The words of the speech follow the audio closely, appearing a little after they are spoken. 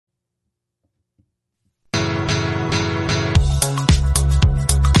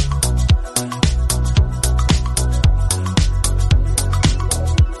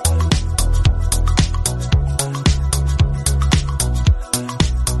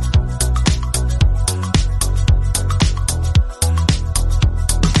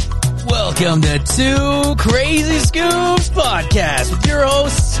Welcome to Two Crazy Scoops Podcast with your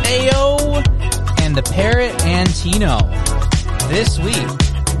hosts, Ayo and the Parrot Antino. This week,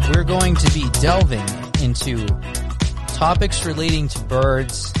 we're going to be delving into topics relating to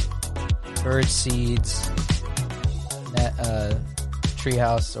birds, bird seeds,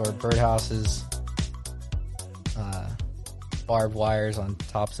 treehouse or birdhouses, barbed wires on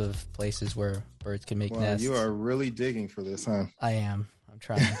tops of places where birds can make nests. You are really digging for this, huh? I am. I'm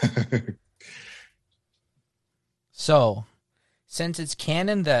trying. So, since it's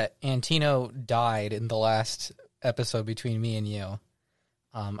canon that Antino died in the last episode between me and you,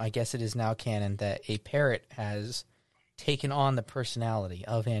 I guess it is now canon that a parrot has taken on the personality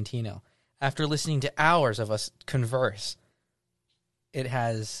of Antino. After listening to hours of us converse, it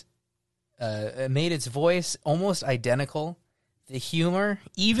has made its voice almost identical, the humor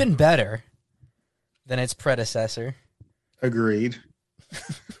even better than its predecessor. Agreed.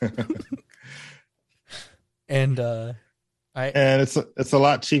 And it's a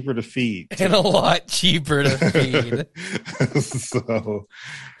lot cheaper to feed. And a lot cheaper to feed. So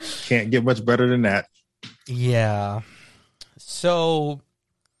can't get much better than that. Yeah. So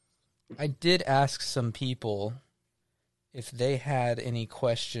I did ask some people if they had any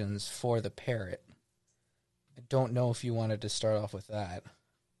questions for the parrot. I don't know if you wanted to start off with that.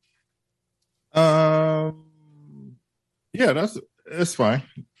 Yeah, that's fine.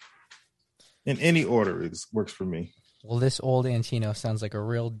 In any order, it works for me. Well, this old Antino sounds like a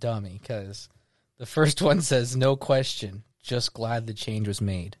real dummy because the first one says, no question, just glad the change was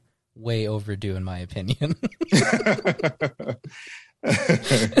made. Way overdue, in my opinion.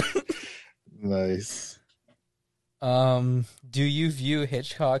 Nice. Do you view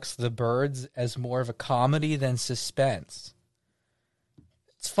Hitchcock's The Birds as more of a comedy than suspense?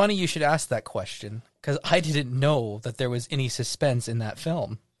 It's funny you should ask that question because I didn't know that there was any suspense in that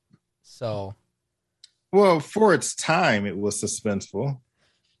film. So, well, for its time, it was suspenseful.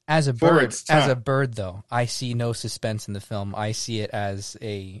 As a bird, though, I see no suspense in the film. I see it as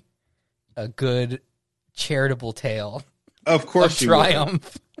a good charitable tale. Of course, of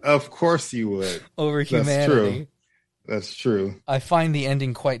triumph. Of course, you would over humanity. That's true. I find the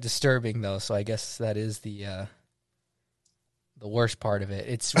ending quite disturbing, though. So I guess that is the worst part of it.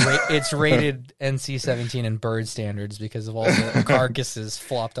 It's rated NC-17 and bird standards because of all the carcasses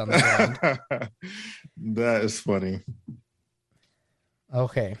flopped on the ground. That is funny.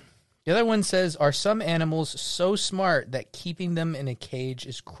 Okay. The other one says, are some animals so smart that keeping them in a cage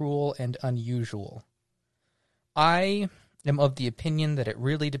is cruel and unusual? I am of the opinion that it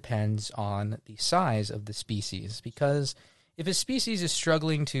really depends on the size of the species, because if a species is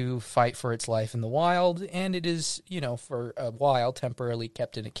struggling to fight for its life in the wild, and it is, for a while temporarily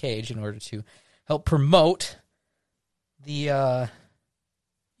kept in a cage in order to help promote the,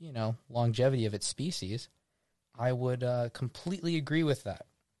 longevity of its species, I would completely agree with that.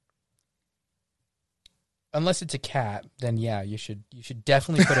 Unless it's a cat, then yeah, you should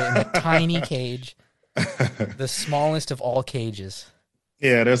definitely put it in a tiny cage, the smallest of all cages.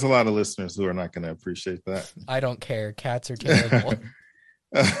 Yeah, there's a lot of listeners who are not going to appreciate that. I don't care. Cats are terrible.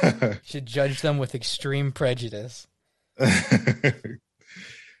 Should judge them with extreme prejudice.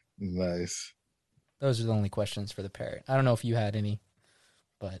 Nice. Those are the only questions for the parrot. I don't know if you had any,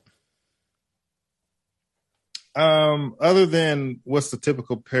 but other than what's the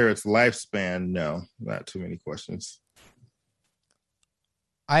typical parrot's lifespan? No, not too many questions.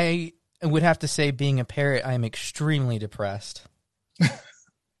 I would have to say, being a parrot, I'm extremely depressed.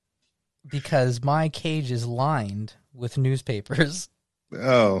 Because my cage is lined with newspapers.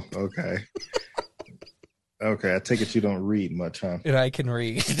 Oh, okay. Okay, I take it you don't read much, huh? And I can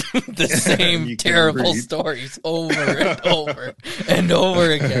read the same terrible stories over and over and over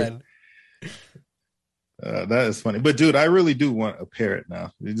again. That is funny. But, dude, I really do want a parrot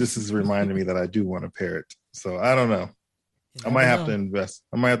now. This is reminding me that I do want a parrot. So, I don't know. I might have to invest.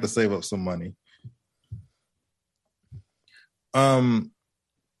 I might have to save up some money.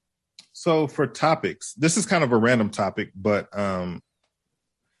 So for topics, this is kind of a random topic, but I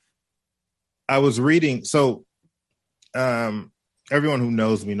was reading. So everyone who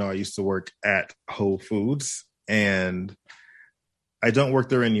knows me know I used to work at Whole Foods, and I don't work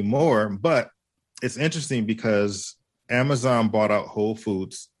there anymore. But it's interesting because Amazon bought out Whole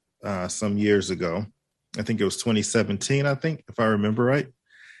Foods some years ago. I think it was 2017, if I remember right.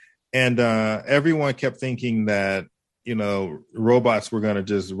 And everyone kept thinking that, robots were going to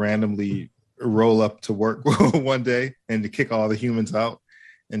just randomly roll up to work one day and to kick all the humans out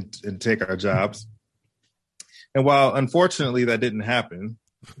and take our jobs. And while unfortunately that didn't happen,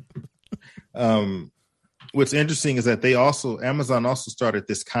 what's interesting is that Amazon also started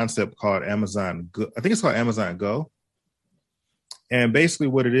this concept called Amazon Go. I think it's called Amazon Go. And basically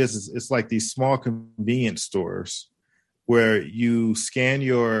what it is it's like these small convenience stores where you scan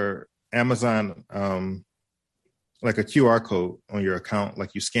your Amazon, like a QR code on your account,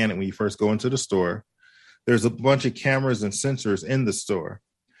 like you scan it when you first go into the store. There's a bunch of cameras and sensors in the store.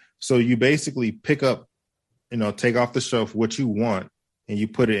 So you basically pick up, take off the shelf what you want and you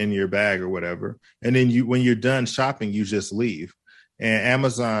put it in your bag or whatever. And then when you're done shopping, you just leave. And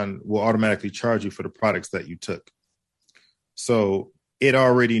Amazon will automatically charge you for the products that you took. So it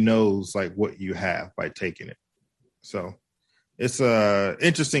already knows like what you have by taking it. So it's a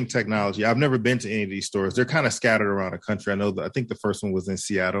interesting technology. I've never been to any of these stores. They're kind of scattered around the country. I think the first one was in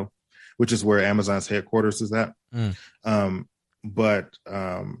Seattle, which is where Amazon's headquarters is at.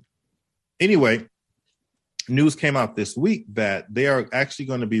 Anyway, news came out this week that they are actually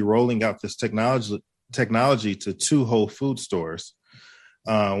going to be rolling out this technology to 2 Whole Food stores.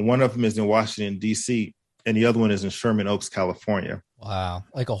 One of them is in Washington, D.C., and the other one is in Sherman Oaks, California. Wow.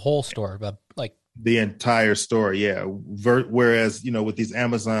 Like a whole store, but like the entire store. Yeah. Whereas, with these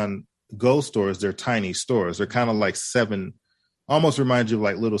Amazon Go stores, they're tiny stores. They're kind of like almost remind you of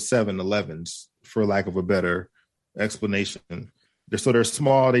like little 7-Elevens, for lack of a better explanation. They're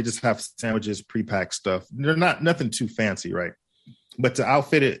small. They just have sandwiches, pre-packed stuff. They're nothing too fancy, right? But to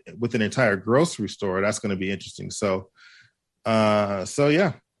outfit it with an entire grocery store, that's going to be interesting. So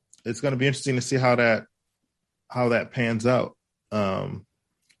yeah, it's going to be interesting to see how that pans out.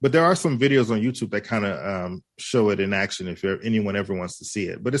 But there are some videos on YouTube that kind of show it in action if anyone ever wants to see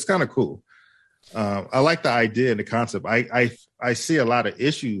it. But it's kind of cool. I like the idea and the concept. I see a lot of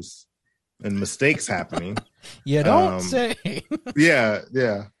issues and mistakes happening. You don't say. Yeah.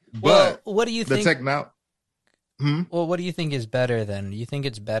 Well, what do you think? Well, what do you think is better then? Do you think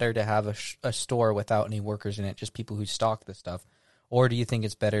it's better to have a store without any workers in it, just people who stock the stuff? Or do you think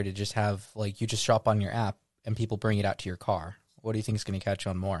it's better to just have, like, you just shop on your app and people bring it out to your car? What do you think is going to catch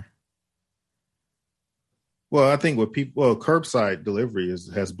on more? Well, I think curbside delivery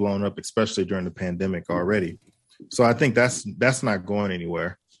has blown up, especially during the pandemic already. So I think that's not going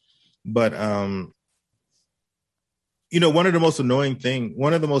anywhere. But, one of the most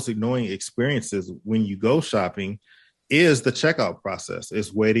annoying experiences when you go shopping is the checkout process.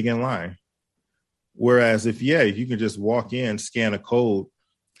 It's waiting in line. Whereas if you can just walk in, scan a code,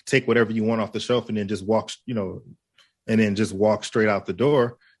 take whatever you want off the shelf and then just walk straight out the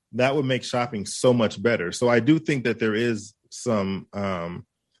door, that would make shopping so much better. So I do think that there is some, I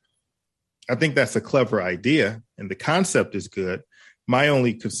think that's a clever idea and the concept is good. My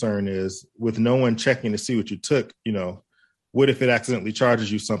only concern is with no one checking to see what you took, what if it accidentally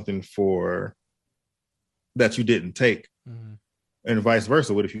charges you something for that you didn't take? Mm-hmm. And vice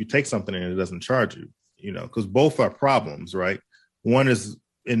versa. What if you take something and it doesn't charge you? Because both are problems, right? One is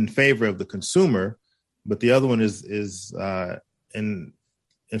in favor of the consumer, but the other one is in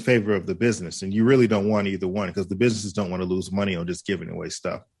favor of the business. And you really don't want either one because the businesses don't want to lose money on just giving away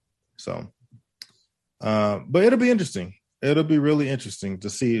stuff. So, but it'll be interesting. It'll be really interesting to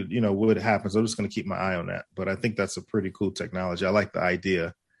see, what happens. I'm just going to keep my eye on that. But I think that's a pretty cool technology. I like the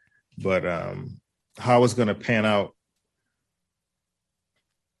idea, but how it's going to pan out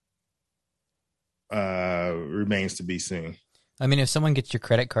remains to be seen. I mean, if someone gets your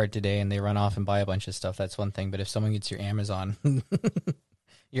credit card today and they run off and buy a bunch of stuff, that's one thing. But if someone gets your Amazon,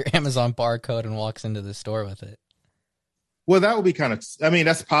 your Amazon barcode and walks into the store with it. Well, that would be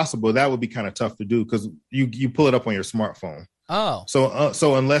that's possible. That would be kind of tough to do because you pull it up on your smartphone. Oh.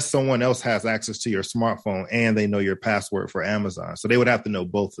 So unless someone else has access to your smartphone and they know your password for Amazon, so they would have to know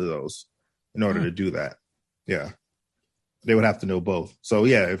both of those in order to do that. Yeah. They would have to know both. So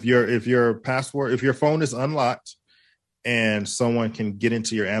yeah, if your phone is unlocked and someone can get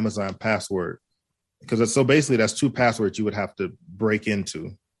into your Amazon password, because so basically that's 2 passwords you would have to break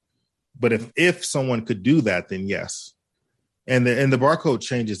into. But if someone could do that, then yes. And the barcode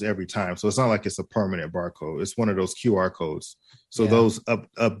changes every time. So it's not like it's a permanent barcode. It's one of those QR codes. So those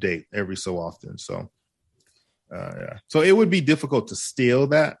update every so often. So, yeah. So it would be difficult to steal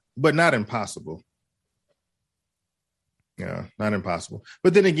that, but not impossible. Yeah, not impossible.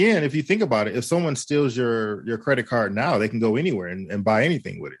 But then again, if you think about it, if someone steals your credit card now, they can go anywhere and buy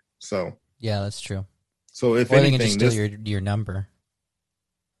anything with it. So yeah, that's true. So if anything, they can just steal your number.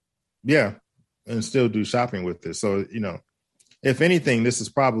 Yeah, and still do shopping with it. So if anything, this is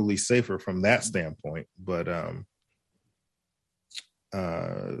probably safer from that standpoint. But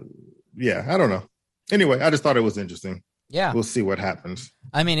yeah, I don't know. Anyway, I just thought it was interesting. Yeah. We'll see what happens.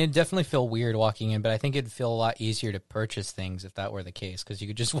 I mean, it'd definitely feel weird walking in, but I think it'd feel a lot easier to purchase things if that were the case, because you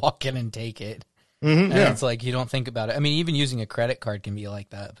could just walk in and take it. And Yeah. it's like you don't think about it. I mean, even using a credit card can be like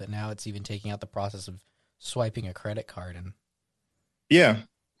that, but now it's even taking out the process of swiping a credit card. And Yeah.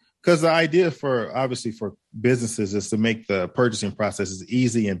 Because the idea for obviously for businesses is to make the purchasing process as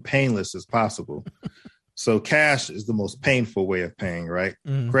easy and painless as possible. So cash is the most painful way of paying, right?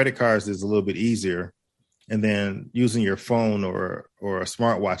 Credit cards is a little bit easier. And then using your phone or a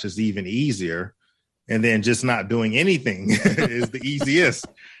smartwatch is even easier. And then just not doing anything is the easiest.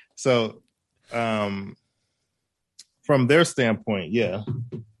 So from their standpoint, yeah,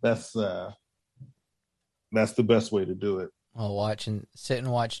 that's the best way to do it. I'll sit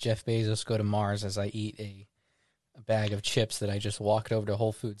and watch Jeff Bezos go to Mars as I eat a bag of chips that I just walked over to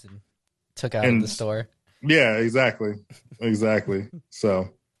Whole Foods and took out of the store. Yeah, exactly. So,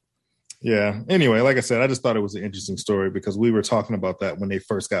 yeah. Anyway, like I said, I just thought it was an interesting story because we were talking about that when they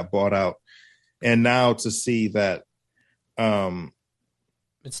first got bought out. And now to see that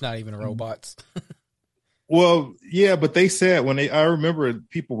it's not even robots. Well, yeah, but they said I remember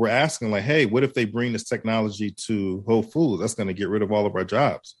people were asking like, hey, what if they bring this technology to Whole Foods? That's going to get rid of all of our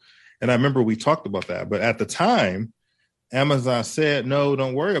jobs. And I remember we talked about that. But at the time, Amazon said, no,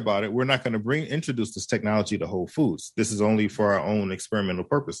 don't worry about it. We're not going to introduce this technology to Whole Foods. This is only for our own experimental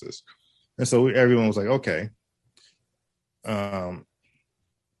purposes. And so everyone was like, okay. I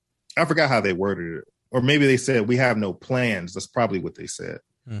forgot how they worded it. Or maybe they said, we have no plans. That's probably what they said.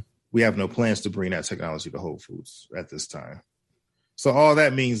 We have no plans to bring that technology to Whole Foods at this time. So all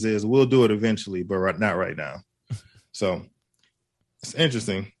that means is we'll do it eventually, but not right now. So it's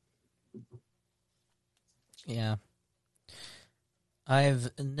interesting. Yeah.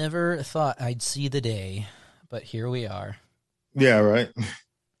 I've never thought I'd see the day, but here we are. Yeah, right.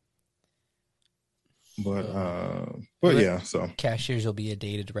 But yeah, so cashiers will be a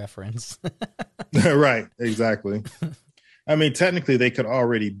dated reference. Right, exactly. I mean, technically they could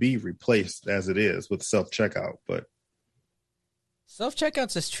already be replaced as it is with self-checkout, but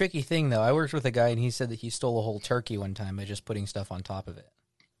self-checkout's this tricky thing though. I worked with a guy and he said that he stole a whole turkey one time by just putting stuff on top of it.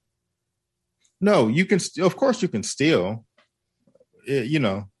 No, you can of course you can steal.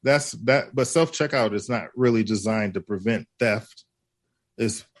 That's that, but self-checkout is not really designed to prevent theft.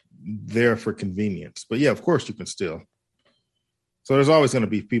 It's there for convenience. But yeah, of course you can steal. So there's always going to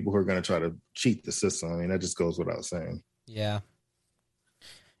be people who are going to try to cheat the system. I mean, that just goes without saying. Yeah.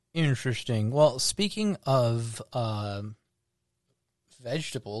 Interesting. Well, speaking of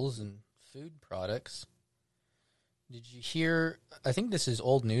vegetables and food products, did you hear? I think this is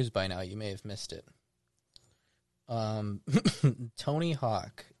old news by now. You may have missed it. Tony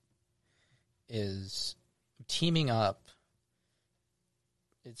Hawk is teaming up.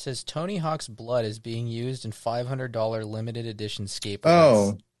 It says Tony Hawk's blood is being used in $500 limited edition skateboards.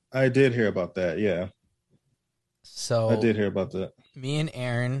 Oh, I did hear about that. Yeah. So I did hear about that. Me and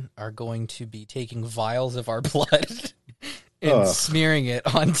Aaron are going to be taking vials of our blood and smearing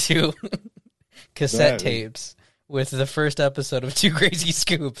it onto cassette tapes with the first episode of Two Crazy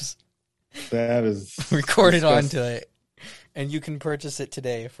Scoops. That is recorded onto it. And you can purchase it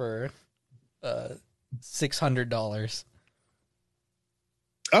today for $600.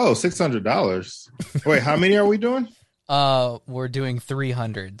 Oh, $600. Wait, how many are we doing? We're doing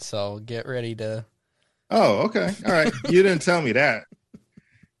 300, so get ready to... Oh, okay. All right. You didn't tell me that.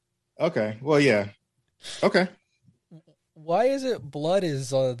 Okay. Well, yeah. Okay. Why is it blood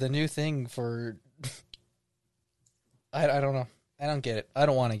is the new thing for... I don't know. I don't get it. I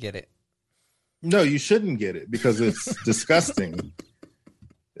don't want to get it. No, you shouldn't get it because it's disgusting.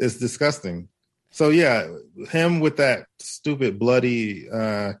 It's disgusting. So, yeah, him with that stupid bloody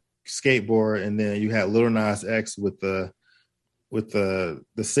skateboard, and then you had Lil Nas X with the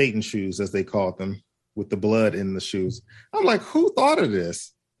Satan shoes, as they called them, with the blood in the shoes. I'm like, who thought of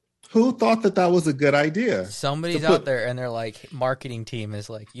this? Who thought that was a good idea? Somebody's out there, and their marketing team is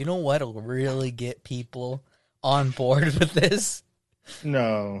like, you know what'll really get people on board with this?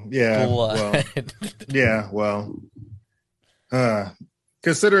 No, yeah, blood.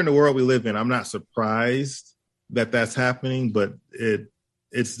 Considering the world we live in, I'm not surprised that that's happening, but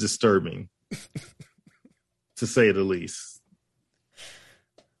it's disturbing, to say the least.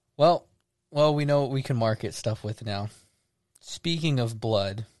 Well, we know what we can market stuff with now. Speaking of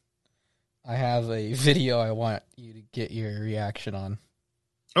blood, I have a video I want you to get your reaction on.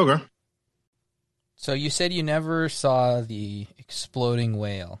 Okay. So you said you never saw the exploding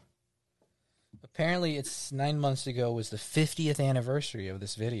whale. Apparently, it's 9 months ago was the 50th anniversary of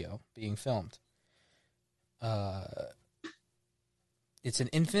this video being filmed. It's an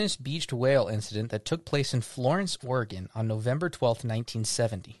infamous beached whale incident that took place in Florence, Oregon on November 12th,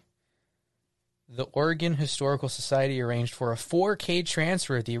 1970. The Oregon Historical Society arranged for a 4K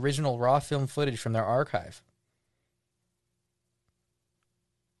transfer of the original raw film footage from their archive.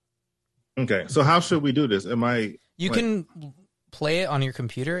 Okay, so how should we do this? You can play it on your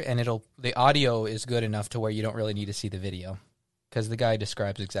computer, and the audio is good enough to where you don't really need to see the video, because the guy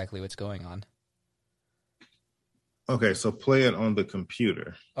describes exactly what's going on. Okay, so play it on the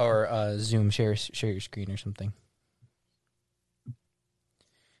computer. Or Zoom, share your screen or something.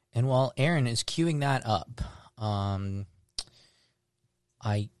 And while Aaron is queuing that up, I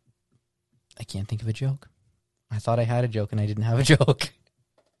can't think of a joke. I thought I had a joke, and I didn't have a joke.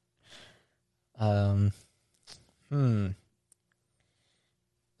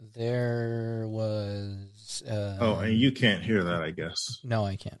 There was... and you can't hear that, I guess. No,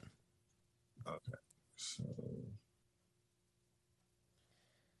 I can't. Okay, so...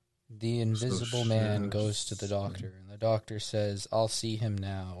 The invisible man goes to the doctor, and the doctor says, "I'll see him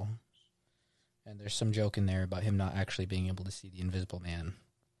now." And there's some joke in there about him not actually being able to see the invisible man,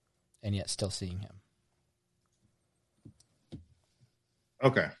 and yet still seeing him.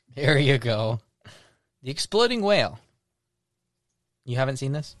 Okay. There you go. The exploding whale. You haven't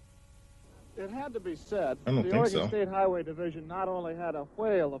seen this? It had to be said, I don't the think Oregon so. State Highway Division not only had a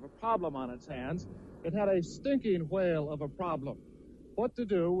whale of a problem on its hands, it had a stinking whale of a problem. What to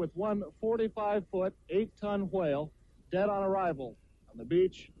do with one 45-foot, 8-ton whale dead on arrival on the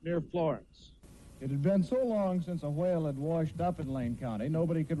beach near Florence. It had been so long since a whale had washed up in Lane County,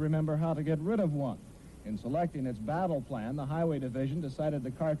 nobody could remember how to get rid of one. In selecting its battle plan, the Highway Division decided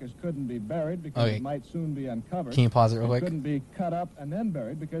the carcass couldn't be buried because it might soon be uncovered. Can you pause it real quick? It couldn't be cut up and then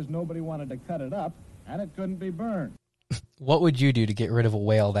buried because nobody wanted to cut it up, and it couldn't be burned. What would you do to get rid of a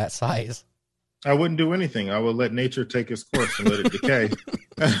whale that size? I wouldn't do anything. I would let nature take its course and let it decay.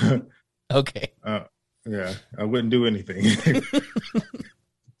 Okay. Yeah, I wouldn't do anything.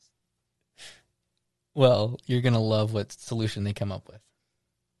 Well, you're going to love what solution they come up with.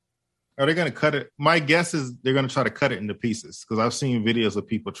 Are they going to cut it? My guess is they're going to try to cut it into pieces, because I've seen videos of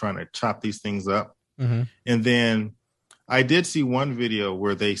people trying to chop these things up. Mm-hmm. And then I did see one video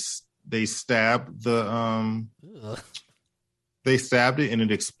where they stabbed they stabbed it and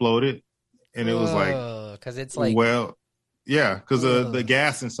it exploded. And it was like, because it's like, well, yeah, because the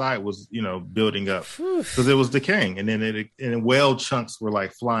gas inside was, building up because it was decaying, and then whale chunks were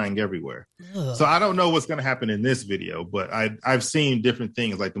like flying everywhere. Ugh. So I don't know what's going to happen in this video, but I've seen different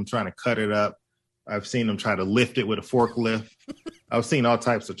things, like them trying to cut it up. I've seen them try to lift it with a forklift. I've seen all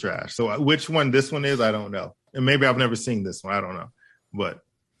types of trash. So which one this one is, I don't know. And maybe I've never seen this one. I don't know. But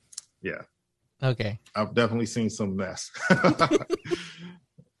yeah. Okay. I've definitely seen some mess.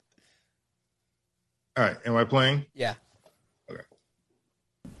 All right. Am I playing? Yeah. Okay.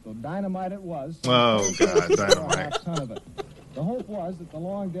 So dynamite it was. Oh, God, dynamite. A ton of it. The hope was that the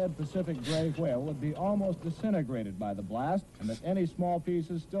long-dead Pacific gray whale would be almost disintegrated by the blast, and that any small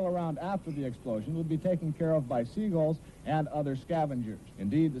pieces still around after the explosion would be taken care of by seagulls and other scavengers.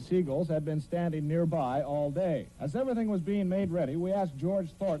 Indeed, the seagulls had been standing nearby all day. As everything was being made ready, we asked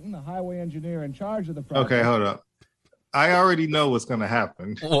George Thornton, the highway engineer in charge of the project. Okay, hold up. I already know what's going to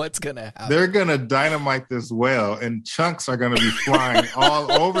happen. What's going to happen? They're going to dynamite this whale, and chunks are going to be flying all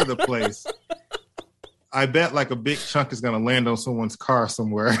over the place. I bet like a big chunk is going to land on someone's car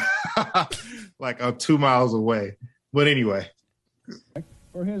somewhere, like 2 miles away. But anyway.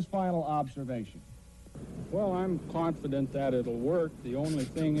 For his final observation. Well, I'm confident that it'll work. The only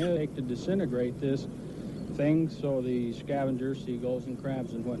thing is they could disintegrate this thing so the scavengers, seagulls, and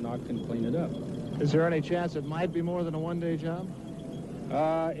crabs and whatnot can clean it up. Is there any chance it might be more than a one-day job?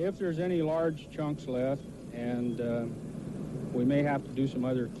 If there's any large chunks left, and we may have to do some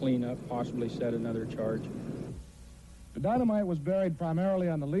other cleanup, possibly set another charge. The dynamite was buried primarily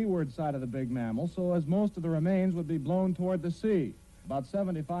on the leeward side of the big mammal, so as most of the remains would be blown toward the sea. About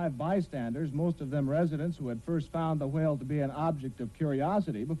 75 bystanders, most of them residents who had first found the whale to be an object of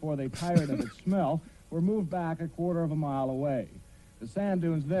curiosity before they tired of its smell, were moved back a quarter of a mile away. The sand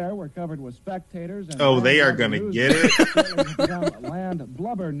dunes there were covered with spectators and... Oh, they are going to get it? Land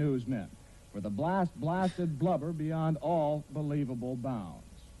blubber newsmen, where the blast blasted blubber beyond all believable bounds.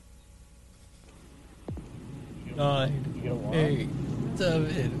 9, 8,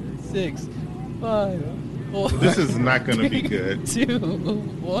 7, 6, 5, 4. This is not going to be good. 2,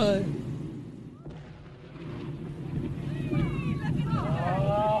 1.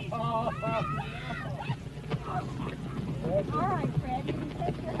 All right, Fred, you can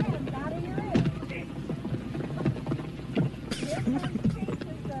take your hands out of your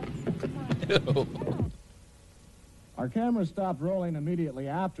ears. Our camera stopped rolling immediately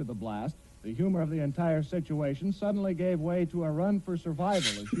after the blast, The humor of the entire situation suddenly gave way to a run for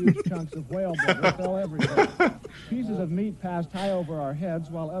survival as huge chunks of whale blubber fell everywhere. Pieces of meat passed high over our heads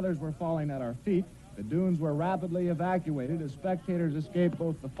while others were falling at our feet. The dunes were rapidly evacuated as spectators escaped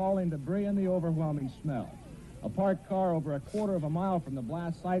both the falling debris and the overwhelming smell. A parked car over a quarter of a mile from the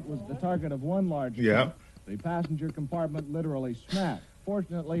blast site was the target of one large chunk. The passenger compartment literally smashed.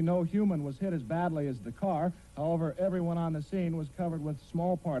 Fortunately, no human was hit as badly as the car. However, everyone on the scene was covered with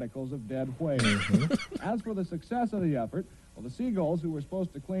small particles of dead whales. As for the success of the effort, well, the seagulls who were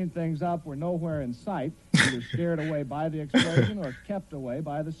supposed to clean things up were nowhere in sight, either scared away by the explosion or kept away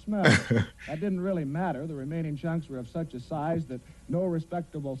by the smell. That didn't really matter. The remaining chunks were of such a size that no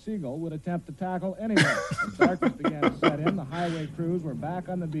respectable seagull would attempt to tackle anyone. As darkness began to set in, the highway crews were back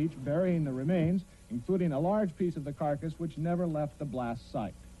on the beach burying the remains, including a large piece of the carcass which never left the blast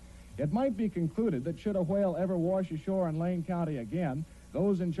site. It might be concluded that should a whale ever wash ashore in Lane County again,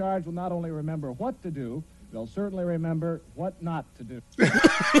 those in charge will not only remember what to do, they'll certainly remember what not to do.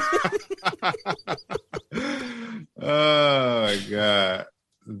 Oh, my God.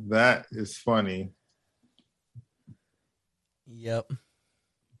 That is funny. Yep.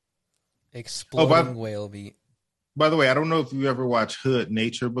 Exploding whale meat. By the way, I don't know if you ever watched Hood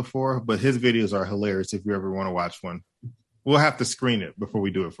Nature before, but his videos are hilarious if you ever want to watch one. We'll have to screen it before we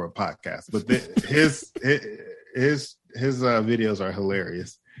do it for a podcast. But his videos are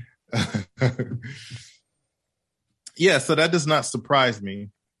hilarious. Yeah, so that does not surprise me.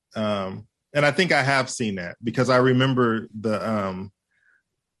 And I think I have seen that because I remember the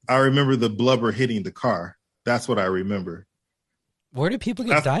blubber hitting the car. That's what I remember. Where do people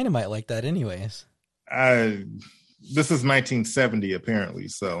get dynamite like that anyways? This is 1970 apparently,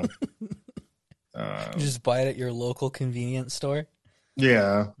 so you just buy it at your local convenience store.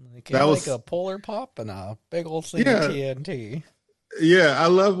 Yeah, that was like a Polar Pop and a big old thing of TNT. Yeah, I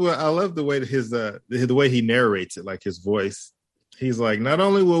love the way that the way he narrates it, like his voice. He's like, not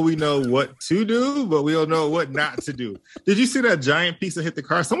only will we know what to do, but we'll know what not to do. Did you see that giant piece that hit the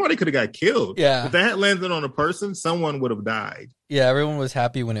car? Somebody could have got killed. Yeah, if that had landed on a person, someone would have died. Yeah, everyone was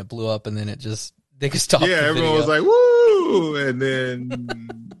happy when it blew up, and then they could stop. Yeah, everyone was like, "Woo!" And then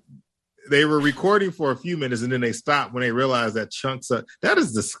they were recording for a few minutes, and then they stopped when they realized that chunks of that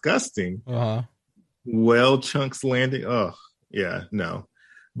is disgusting. Well, chunks landing. Oh, yeah, no.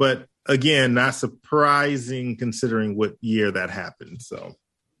 But again, not surprising considering what year that happened. So,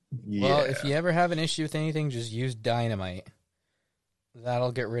 yeah. Well, if you ever have an issue with anything, just use dynamite.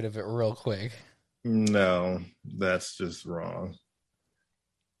 That'll get rid of it real quick. No, that's just wrong.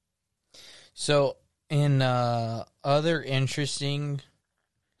 So, in other interesting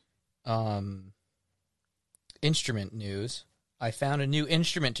instrument news, I found a new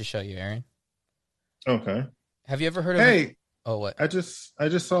instrument to show you, Aaron. Okay. Have you ever heard of Hey. Oh, what? I just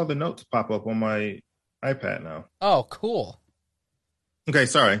saw the notes pop up on my iPad now. Oh, cool. Okay,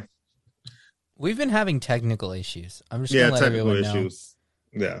 sorry. We've been having technical issues. I'm just going to let everyone know.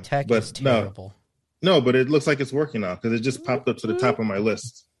 Yeah, tech is terrible. No, but it looks like it's working now because it just popped up to the top of my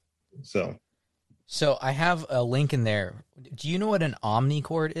list. So I have a link in there. Do you know what an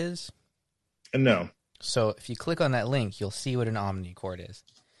omnichord is? No. So if you click on that link, you'll see what an omnichord is.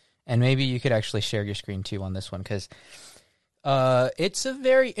 And maybe you could actually share your screen too on this one because it's a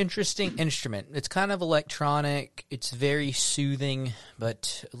very interesting instrument. It's kind of electronic. It's very soothing,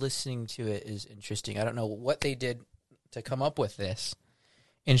 but listening to it is interesting. I don't know what they did to come up with this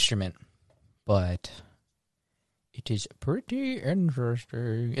instrument, but it is pretty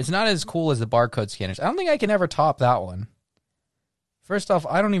interesting. It's not as cool as the barcode scanners. I don't think I can ever top that one. First off,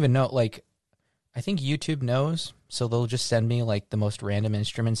 I don't even know, like, I think YouTube knows, so they'll just send me, like, the most random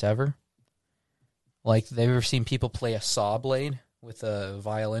instruments ever. Like, they've ever seen people play a saw blade with a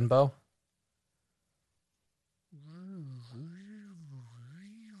violin bow?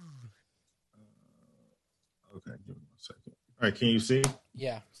 Okay, give me 1 second. All right, can you see?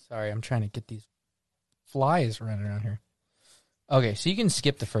 Yeah, sorry, I'm trying to get these flies running around here. Okay, so you can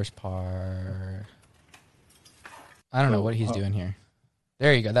skip the first part. I don't know what he's doing here.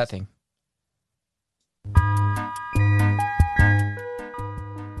 There you go, that thing.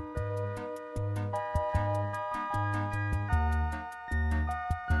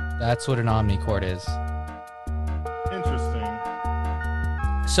 That's what an omnichord is. Interesting.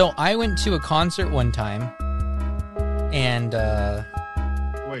 So I went to a concert one time, and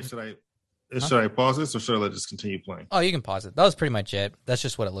wait, should I pause this or should I just continue playing? Oh, you can pause it. That was pretty much it. That's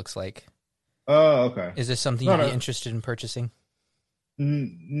just what it looks like. Oh, okay. Is this something you'd be interested in purchasing?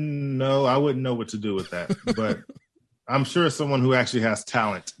 No, I wouldn't know what to do with that, but I'm sure someone who actually has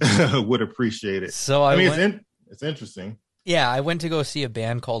talent would appreciate it. So I mean, it's interesting. Yeah, I went to go see a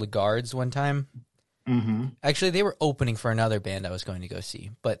band called Guards one time. Mm-hmm. Actually, they were opening for another band I was going to go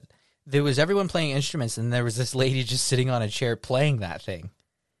see, but there was everyone playing instruments, and there was this lady just sitting on a chair playing that thing.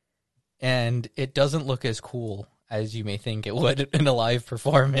 And it doesn't look as cool as you may think it would in a live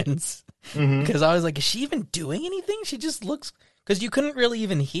performance. Mm-hmm. Because I was like, is she even doing anything? She just looks... Because you couldn't really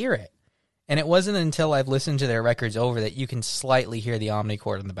even hear it. And it wasn't until I've listened to their records over that you can slightly hear the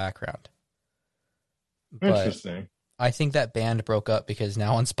omnichord in the background. But Interesting. I think that band broke up because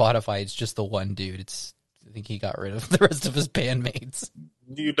now on Spotify it's just the one dude. I think he got rid of the rest of his bandmates.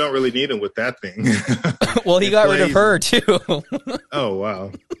 You don't really need him with that thing. Well, he got rid of her too. Oh,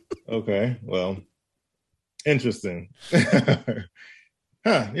 wow. Okay. Well, interesting. Huh.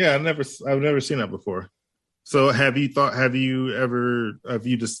 Yeah, I've never seen that before. So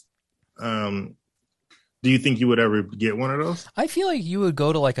do you think you would ever get one of those? I feel like you would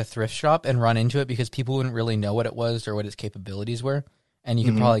go to like a thrift shop and run into it because people wouldn't really know what it was or what its capabilities were. And you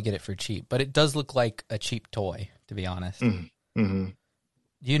could probably get it for cheap. But it does look like a cheap toy, to be honest. Mm-hmm.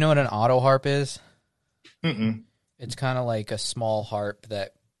 Do you know what an auto harp is? Mm-mm. It's kind of like a small harp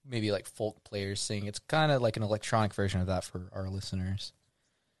that maybe like folk players sing. It's kind of like an electronic version of that for our listeners.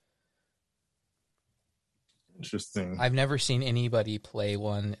 Interesting. I've never seen anybody play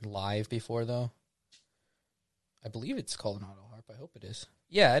one live before, though. I believe it's called an auto harp. I hope it is.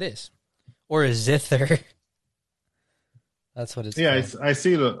 Yeah, it is. Or a zither. That's what it's called. I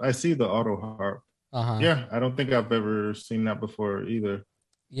see the auto harp. Uh-huh. Yeah, I don't think I've ever seen that before either.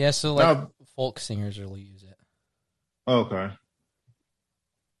 Yeah, so like folk singers really use it. Okay.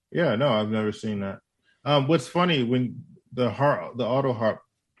 Yeah, no, I've never seen that. What's funny when the auto harp.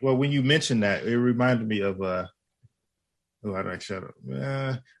 Well, when you mentioned that, it reminded me of how do I shut up?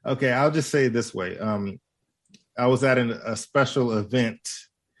 Okay, I'll just say it this way. I was at a special event,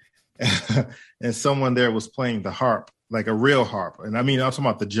 and someone there was playing the harp, like a real harp. And I mean, I'm talking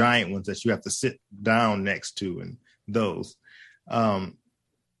about the giant ones that you have to sit down next to, and those. And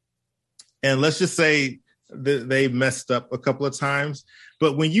let's just say they messed up a couple of times.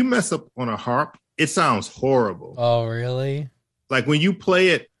 But when you mess up on a harp, it sounds horrible. Oh, really? Like when you play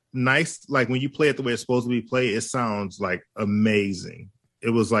it nice, like when you play it the way it's supposed to be played, it sounds like amazing.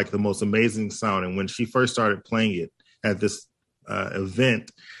 It was like the most amazing sound. And when she first started playing it at this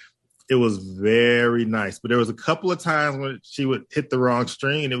event, it was very nice. But there was a couple of times when she would hit the wrong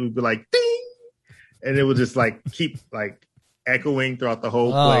string and it would be like ding, and it would just like keep like echoing throughout the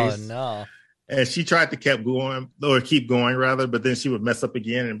whole place. Oh no. And she tried to keep going rather, but then she would mess up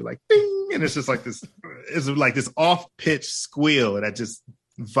again and be like ding, and it's just like this. It's like this off-pitch squeal that just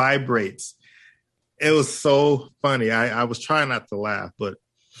vibrates. It was so funny. I was trying not to laugh, but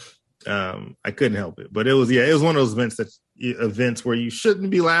I couldn't help it. But it was one of those events where you shouldn't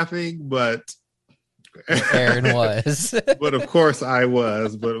be laughing, but Aaron was. But of course I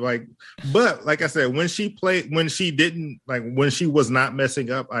was. But like I said, when she was not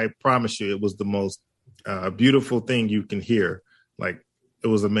messing up, I promise you, it was the most beautiful thing you can hear. Like, it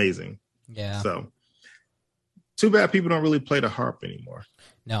was amazing. Yeah. So too bad people don't really play the harp anymore.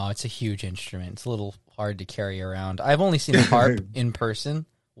 No, it's a huge instrument. It's a little hard to carry around. I've only seen a harp in person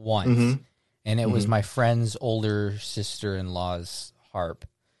once, and it was my friend's older sister-in-law's harp.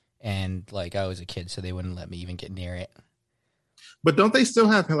 And like, I was a kid, so they wouldn't let me even get near it. But don't they still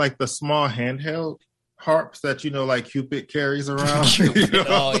have like the small handheld harps that, like Cupid carries around? Cupid.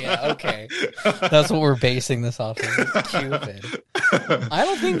 Oh yeah, okay. That's what we're basing this off of. Cupid. I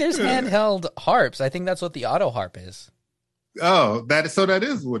don't think there's handheld harps. I think that's what the auto harp is. Oh, that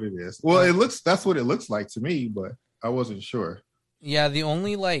is what it is. Well, that's what it looks like to me, but I wasn't sure. Yeah, the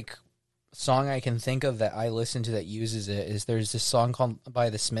only like song I can think of that I listen to that uses it is there's this song by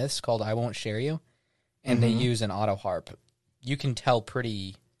the Smiths called I Won't Share You, and they use an auto harp. You can tell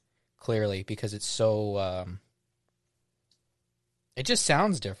pretty clearly because it's so it just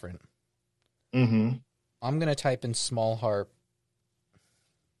sounds different. I'm gonna type in small harp,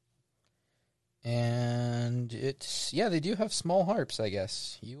 and they do have small harps. I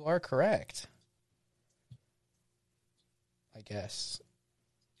guess you are correct. I guess.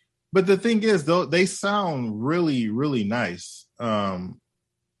 But the thing is, though, they sound really, really nice.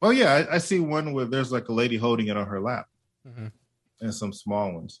 Well, yeah, I see one where there's like a lady holding it on her lap, and some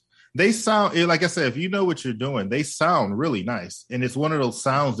small ones. They sound, like I said, if you know what you're doing, they sound really nice. And it's one of those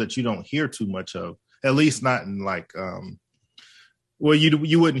sounds that you don't hear too much of, at least not in like, well,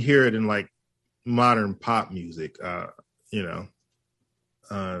 you wouldn't hear it in like modern pop music. That's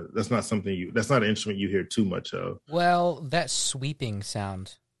not something that's not an instrument you hear too much of. Well, that sweeping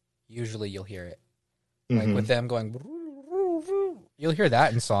sound, usually you'll hear it. Like with them going, you'll hear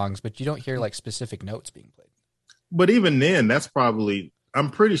that in songs, but you don't hear like specific notes being played. But even then, that's probably, I'm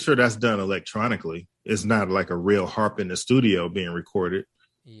pretty sure that's done electronically. It's not like a real harp in the studio being recorded.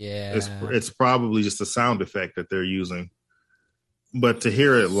 Yeah. It's probably just a sound effect that they're using. But to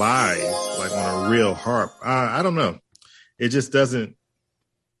hear it live, like on a real harp, I don't know. It just doesn't,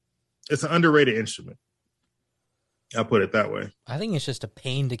 it's an underrated instrument. I'll put it that way. I think it's just a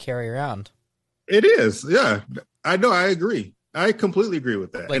pain to carry around. It is. Yeah. I know. I agree. I completely agree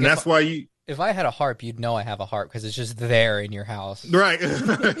with that. Like and that's why you, if I had a harp, you'd know I have a harp because it's just there in your house. right.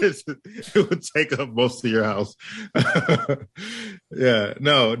 It would take up most of your house. Yeah.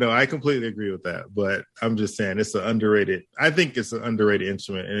 No, I completely agree with that. But I'm just saying it's an underrated, I think it's an underrated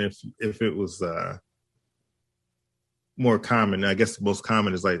instrument. And if it was more common, I guess the most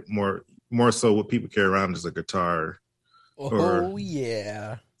common is like more so what people carry around is a guitar.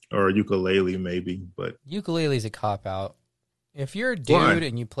 Yeah. Or a ukulele maybe, but ukulele's a cop out. If you're a dude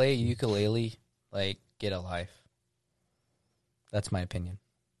and you play ukulele, like, get a life. That's my opinion.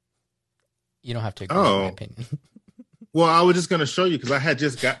 You don't have to agree with my opinion. Well, I was just going to show you because I had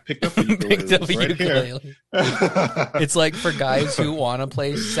just picked up a ukulele. It's like for guys who want to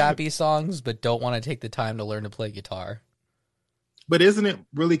play sappy songs but don't want to take the time to learn to play guitar. But isn't it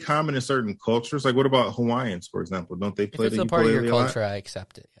really common in certain cultures? Like, what about Hawaiians, for example? Don't they play the ukulele? If it's a part of your culture, I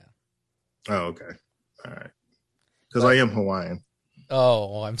accept it, yeah. Oh, okay. All right. Because I am Hawaiian.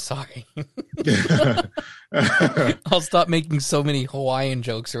 Oh, I'm sorry. I'll stop making so many Hawaiian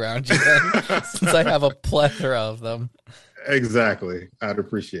jokes around you then, since I have a plethora of them. Exactly. I'd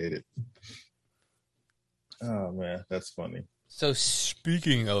appreciate it. Oh, man. That's funny. So,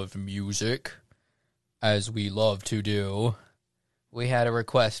 speaking of music, as we love to do, we had a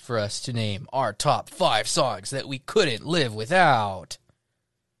request for us to name our top 5 songs that we couldn't live without.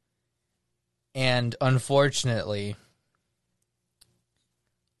 And unfortunately,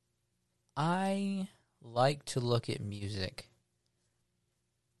 I like to look at music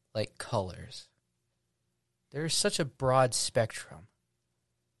like colors. There's such a broad spectrum.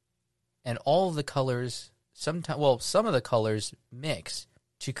 And all of the colors, some of the colors mix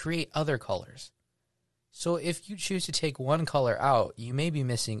to create other colors. So if you choose to take one color out, you may be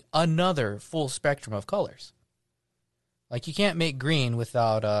missing another full spectrum of colors. Like, you can't make green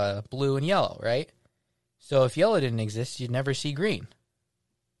without blue and yellow, right? So if yellow didn't exist, you'd never see green.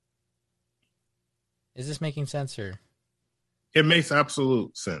 Is this making sense, or? It makes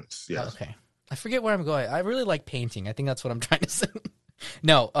absolute sense, yes. Okay. I forget where I'm going. I really like painting. I think that's what I'm trying to say.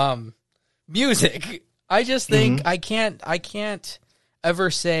 No, music. I just think I can't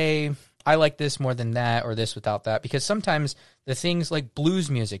ever say I like this more than that or this without that, because sometimes the things like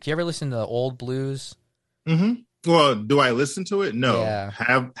blues music. You ever listen to the old blues? Mm-hmm. Well, do I listen to it? No. Yeah.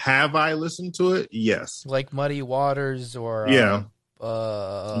 Have I listened to it? Yes. Like Muddy Waters or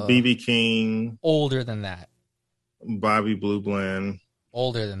B.B. King. Older than that. Bobby Blue Bland.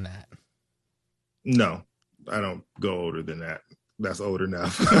 Older than that. No, I don't go older than that. That's old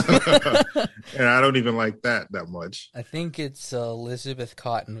enough. And I don't even like that much. I think it's Elizabeth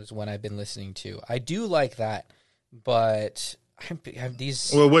Cotton was one I've been listening to. I do like that, but I have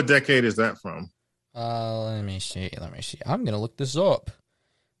these. Well, what decade is that from? Let me see. I'm going to look this up.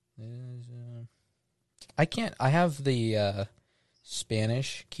 I can't. I have the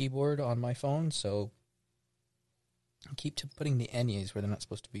Spanish keyboard on my phone, so I keep putting the N's where they're not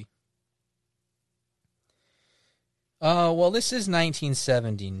supposed to be. Well, this is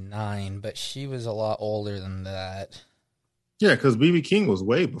 1979, but she was a lot older than that. Yeah, because B.B. King was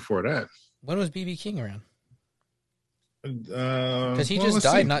way before that. When was B.B. King around? Because he just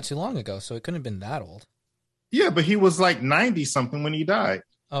died not too long ago, so it couldn't have been that old. Yeah, but he was like 90-something when he died.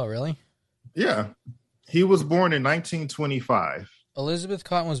 Oh, really? Yeah. He was born in 1925. Elizabeth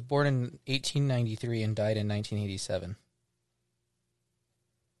Cotton was born in 1893 and died in 1987.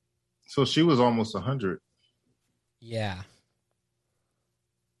 So she was almost 100. Yeah.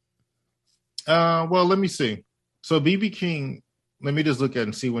 Well, let me see. So B.B. King, let me just look at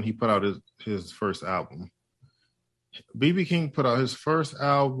and see when he put out his first album. B.B. King put out his first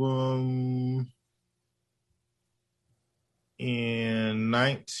album in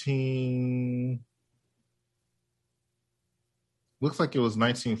looks like it was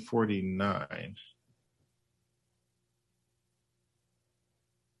 1949.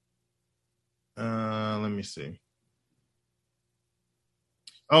 Let me see.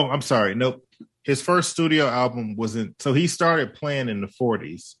 Oh, I'm sorry. Nope. His first studio album so he started playing in the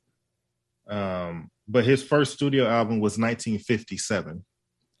 40s. But his first studio album was 1957.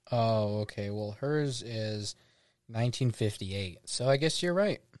 Oh, okay. Well, hers is 1958. So I guess you're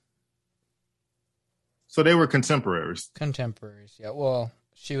right. So they were contemporaries. Contemporaries, yeah. Well,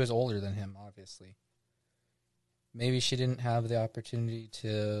 she was older than him, obviously. Maybe she didn't have the opportunity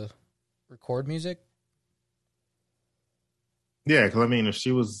to record music. Yeah, because I mean, if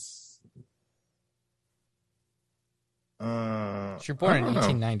she was, She was born in I don't know.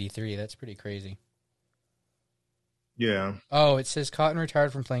 1893. That's pretty crazy. Yeah. Oh, it says Cotton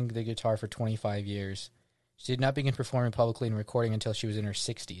retired from playing the guitar for 25 years. She did not begin performing publicly and recording until she was in her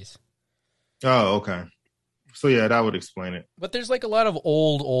 60s. Oh, okay. So yeah, that would explain it. But there's like a lot of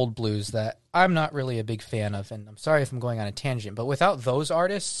old blues that I'm not really a big fan of, and I'm sorry if I'm going on a tangent, but without those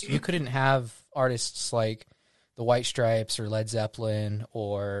artists, you couldn't have artists like the White Stripes or Led Zeppelin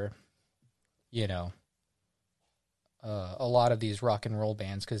or, you know, a lot of these rock and roll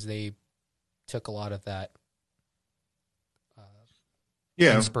bands, because they took a lot of that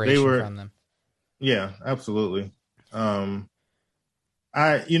Yeah, inspiration they were. from them. Yeah, absolutely.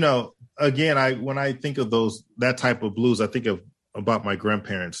 Again, when I think of that type of blues, I think about my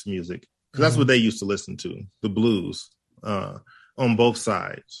grandparents' music, because that's what they used to listen to, the blues, on both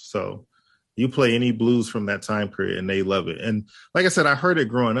sides. So you play any blues from that time period and they love it. And like I said, I heard it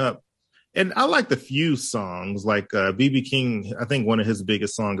growing up, and I like the few songs like B.B. King. I think one of his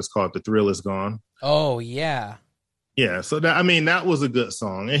biggest songs is called "The Thrill Is Gone." Oh yeah. Yeah, so that was a good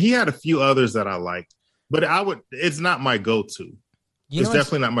song, and he had a few others that I liked, but it's not my go-to. It's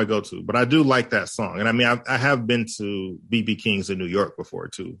definitely not my go-to, but I do like that song. And I mean, I have been to B.B. King's in New York before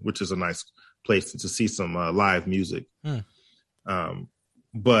too, which is a nice place to see some live music.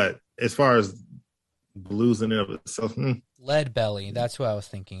 But as far as blues in and of itself, Lead Belly, that's who I was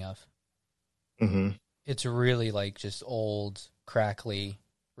thinking of. Mm-hmm. It's really like just old, crackly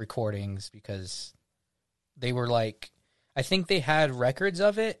recordings, because they were like, I think they had records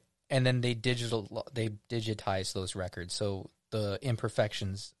of it, and then they digitized those records, so the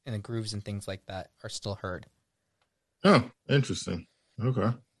imperfections and the grooves and things like that are still heard. Oh, interesting.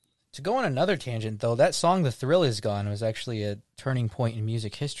 Okay. To go on another tangent, though, that song "The Thrill Is Gone" was actually a turning point in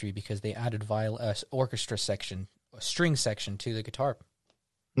music history, because they added orchestra section, a string section to the guitar,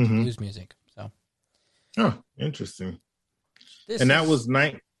 to blues music. So, oh, interesting. That was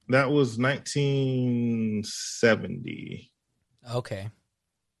 1970. Okay.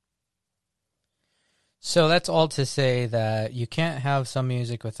 So that's all to say that you can't have some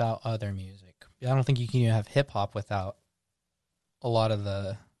music without other music. I don't think you can even have hip hop without a lot of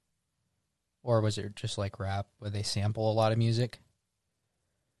the, or was it just like rap where they sample a lot of music?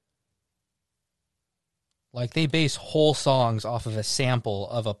 Like they base whole songs off of a sample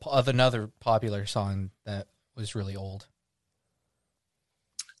of another popular song that was really old.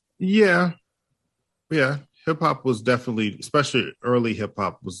 Yeah. Yeah. Hip hop was definitely, especially early hip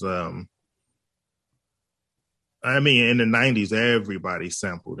hop was, I mean, in the 90s, everybody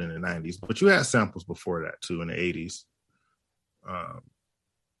sampled in the 90s, but you had samples before that too in the 80s.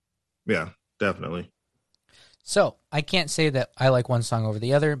 Yeah, definitely. So I can't say that I like one song over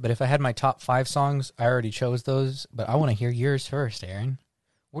the other, but if I had my top 5 songs, I already chose those, but I want to hear yours first, Aaron.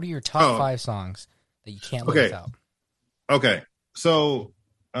 What are your top 5 songs that you can't live without? Okay. So,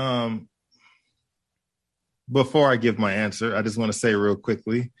 before I give my answer, I just want to say real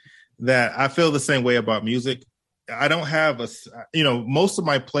quickly that I feel the same way about music. I don't have most of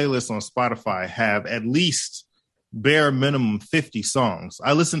my playlists on Spotify have at least bare minimum 50 songs.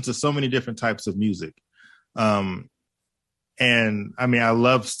 I listen to so many different types of music. And I mean, I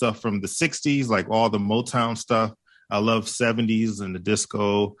love stuff from the 60s, like all the Motown stuff. I love 70s and the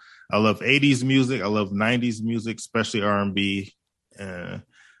disco. I love 80s music. I love 90s music, especially R&B. And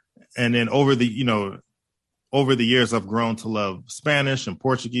then over the years, I've grown to love Spanish and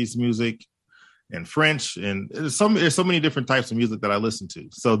Portuguese music and French, and there's so many different types of music that I listen to.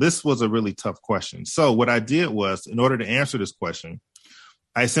 So this was a really tough question. So what I did was, in order to answer this question,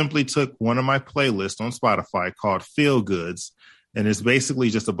 I simply took one of my playlists on Spotify called Feel Goods, and it's basically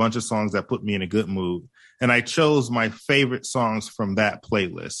just a bunch of songs that put me in a good mood. And I chose my favorite songs from that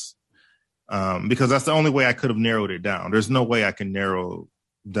playlist because that's the only way I could have narrowed it down. There's no way I can narrow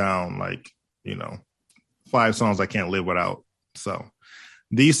down 5 songs I can't live without. So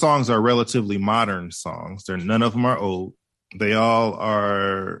these songs are relatively modern songs. None of them are old. They all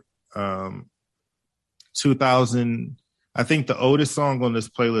are 2000. I think the oldest song on this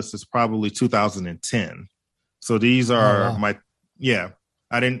playlist is probably 2010. So these are I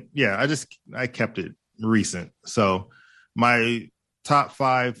kept it recent. So my top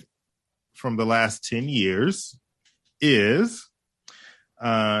 5 from the last 10 years is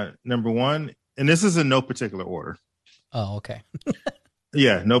number 1, and this is in no particular order. Oh, okay.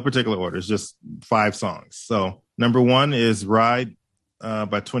 Yeah, no particular order. It's just 5 songs. So number 1 is Ride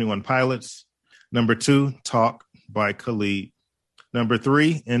by 21 Pilots. Number 2, Talk by Khalid. Number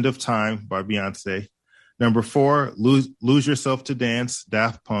 3, End of Time by Beyonce. Number 4, Lose Yourself to Dance,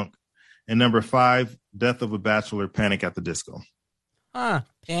 Daft Punk. And number 5, Death of a Bachelor, Panic at the Disco.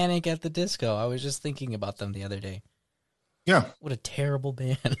 Panic at the Disco. I was just thinking about them the other day. Yeah. What a terrible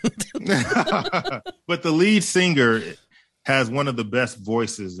band. But the lead singer has one of the best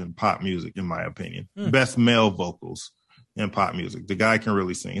voices in pop music, in my opinion. Best male vocals in pop music. The guy can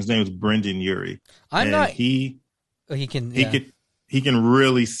really sing. His name is Brendan Urie. He can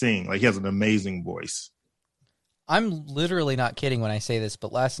really sing. Like, he has an amazing voice. I'm literally not kidding when I say this,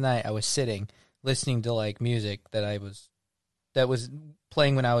 but last night I was sitting listening to like music that was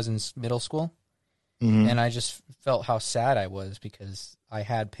playing when I was in middle school. Mm-hmm. And I just felt how sad I was because I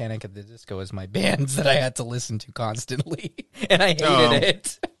had Panic at the Disco as my bands that I had to listen to constantly, and I hated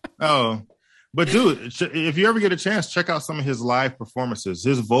it. But dude, if you ever get a chance, check out some of his live performances.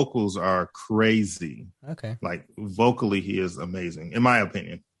 His vocals are crazy. Okay. Like, vocally, he is amazing, in my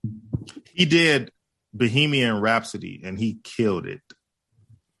opinion. He did Bohemian Rhapsody, and he killed it.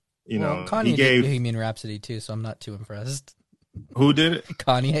 Kanye did Bohemian Rhapsody too, so I'm not too impressed. Who did it?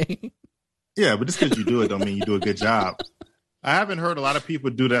 Kanye. Yeah, but just because you do it don't mean you do a good job. I haven't heard a lot of people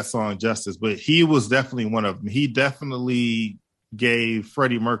do that song justice, but he was definitely one of them. He definitely gave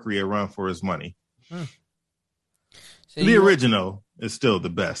Freddie Mercury a run for his money. So the original is still the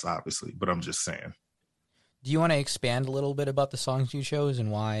best, obviously, but I'm just saying. Do you want to expand a little bit about the songs you chose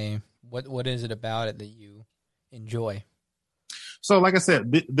and why? What is it about it that you enjoy? So, like I said,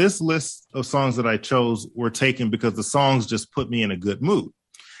 this list of songs that I chose were taken because the songs just put me in a good mood.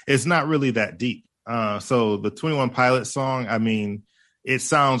 It's not really that deep. So the 21 Pilots song, I mean, it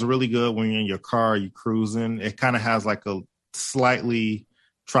sounds really good when you're in your car, you're cruising. It kind of has like a slightly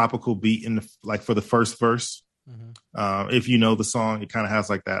tropical beat for the first verse. Mm-hmm. If you know the song, it kind of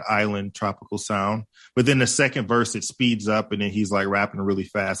has like that island tropical sound. But then the second verse, it speeds up, and then he's like rapping really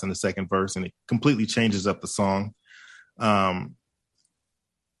fast in the second verse, and it completely changes up the song.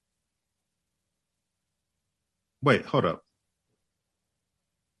 Wait, hold up.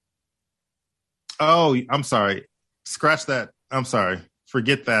 Oh, I'm sorry. Scratch that. I'm sorry.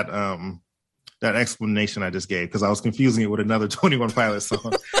 Forget that that explanation I just gave, because I was confusing it with another 21 Pilots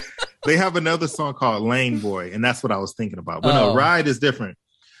song. They have another song called Lane Boy, and that's what I was thinking about. But no, Ride is different.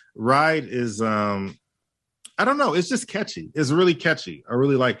 Ride is, I don't know. It's just catchy. It's really catchy. I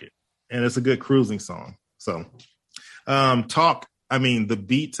really like it. And it's a good cruising song. So Talk, I mean, the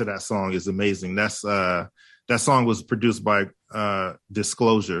beat to that song is amazing. That song was produced by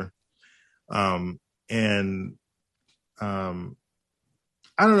Disclosure. I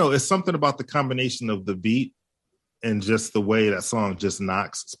don't know. It's something about the combination of the beat and just the way that song just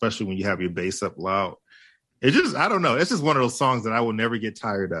knocks, especially when you have your bass up loud. I don't know. It's just one of those songs that I will never get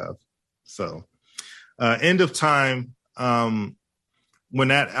tired of. So, End of Time. When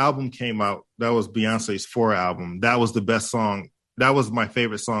that album came out, that was Beyonce's 4 album. That was the best song. That was my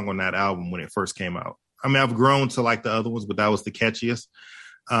favorite song on that album when it first came out. I mean, I've grown to like the other ones, but that was the catchiest.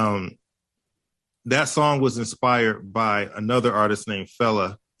 That song was inspired by another artist named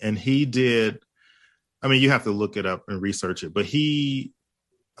Fela, and he did, I mean, you have to look it up and research it, but he,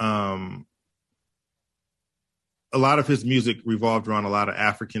 a lot of his music revolved around a lot of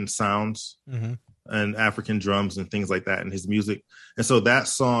African sounds and African drums and things like that in his music. And so that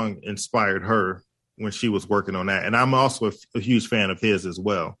song inspired her when she was working on that. And I'm also a huge fan of his as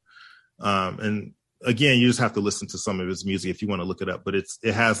well. And again, you just have to listen to some of his music if you want to look it up, but it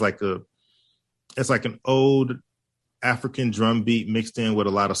has it's like an old African drum beat mixed in with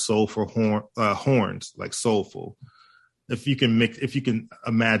a lot of soulful horns, like soulful. If you can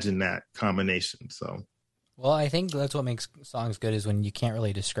imagine that combination. So, well, I think that's what makes songs good, is when you can't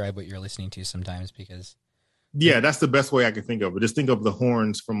really describe what you're listening to sometimes, because. Yeah, that's the best way I can think of it. Just think of the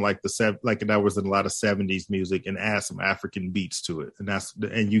horns from like that was in a lot of 70s music, and add some African beats to it,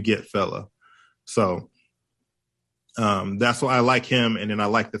 and you get Fela. So that's why I like him. And then I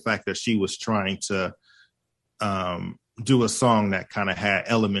like the fact that she was trying to do a song that kind of had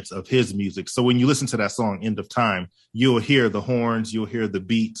elements of his music. So when you listen to that song, End of Time, you'll hear the horns, you'll hear the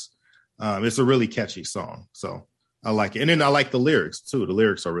beats. It's a really catchy song. So I like it. And then I like the lyrics too. The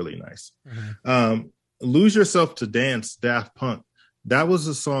lyrics are really nice. Mm-hmm. Lose Yourself to Dance, Daft Punk. That was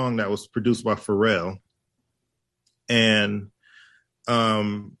a song that was produced by Pharrell. And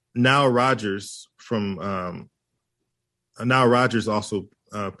Nile Rodgers also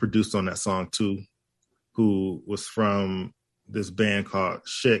produced on that song too, who was from this band called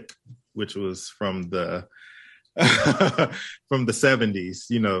Chic, which was from the from the 70s,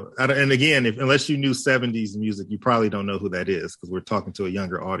 you know. And again, unless you knew 70s music, you probably don't know who that is, because we're talking to a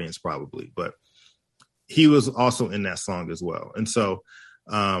younger audience probably. But he was also in that song as well. And so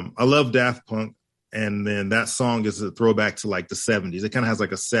I love Daft Punk. And then that song is a throwback to like the 70s. It kind of has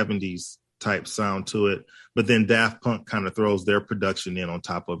like a 70s type sound to it. But then Daft Punk kind of throws their production in on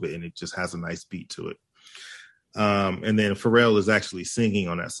top of it, and it just has a nice beat to it. And then Pharrell is actually singing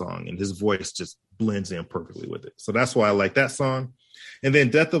on that song, and his voice just blends in perfectly with it. So that's why I like that song. And then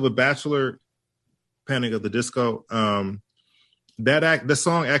Death of a Bachelor, Panic of the Disco, the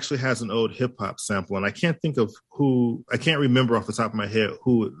song actually has an old hip hop sample, and I can't remember off the top of my head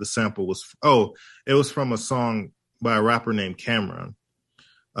who the sample was. Oh, it was from a song by a rapper named Cameron.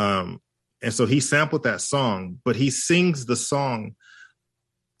 And so he sampled that song, but he sings the song.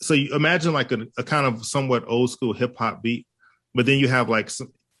 So you imagine like a kind of somewhat old school hip hop beat, but then you have like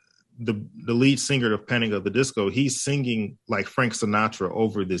the lead singer of Panic of the Disco. He's singing like Frank Sinatra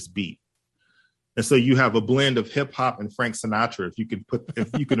over this beat. And so you have a blend of hip hop and Frank Sinatra, if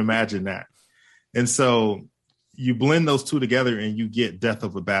you can imagine that. And so you blend those two together and you get Death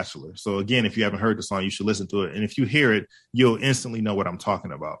of a Bachelor. So again, if you haven't heard the song, you should listen to it. And if you hear it, you'll instantly know what I'm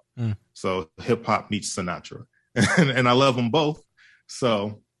talking about. So hip hop meets Sinatra, and I love them both.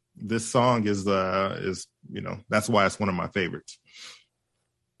 So this song is that's why it's one of my favorites.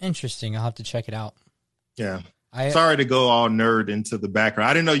 Interesting. I'll have to check it out. Yeah. Sorry to go all nerd into the background.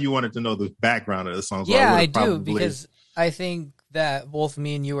 I didn't know you wanted to know the background of the song. So yeah, I do, because I think that both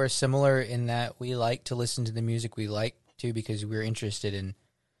me and you are similar in that we like to listen to the music we like to because we're interested in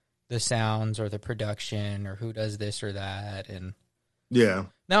the sounds or the production or who does this or that. And yeah.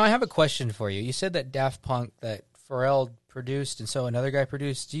 Now I have a question for you. You said that Daft Punk, that Pharrell produced and so another guy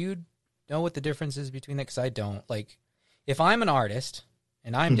produced. Do you know what the difference is between that? Because I don't. Like, if I'm an artist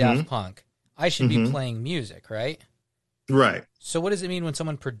and I'm Daft Punk, I should be playing music, right? Right. So what does it mean when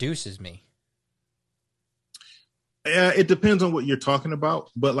someone produces me? It depends on what you're talking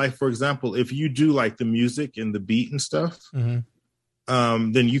about. But like, for example, if you do like the music and the beat and stuff, then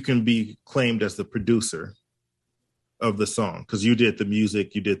you can be claimed as the producer of the song because you did the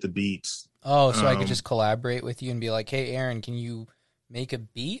music, you did the beats. Oh, so I could just collaborate with you and be like, hey, Aaron, can you make a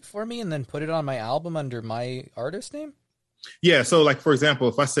beat for me and then put it on my album under my artist name? Yeah. So like, for example,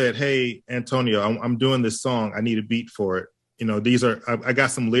 if I said, hey, Antonio, I'm doing this song. I need a beat for it. You know, I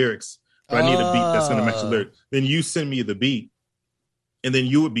got some lyrics, but I need a beat that's going to match the lyric. Then you send me the beat and then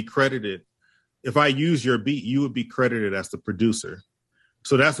you would be credited. If I use your beat, you would be credited as the producer.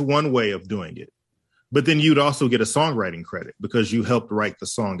 So that's one way of doing it. But then you'd also get a songwriting credit because you helped write the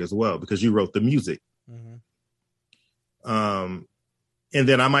song as well, because you wrote the music. And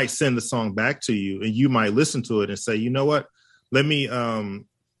then I might send the song back to you and you might listen to it and say, you know what, let me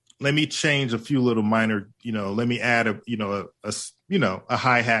change a few little minor, let me add a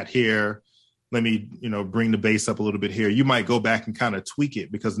hi-hat here. Let me, bring the bass up a little bit here. You might go back and kind of tweak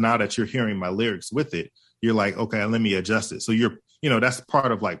it because now that you're hearing my lyrics with it, you're like, okay, let me adjust it. So that's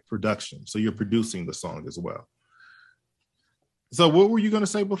part of like production. So you're producing the song as well. So what were you going to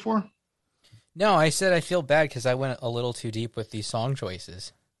say before? No, I said I feel bad because I went a little too deep with these song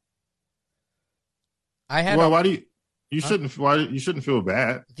choices. Why do you? You shouldn't feel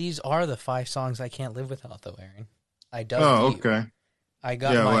bad. These are the 5 songs I can't live without, though, Aaron. I dug deep. Okay. I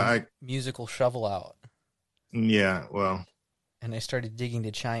got my musical shovel out. Yeah, well. And I started digging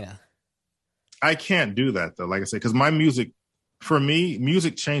to China. I can't do that, though, like I said, because my music, for me,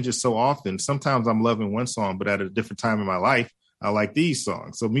 music changes so often. Sometimes I'm loving one song, but at a different time in my life, I like these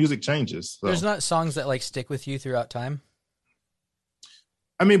songs. So music changes. So. There's not songs that like stick with you throughout time?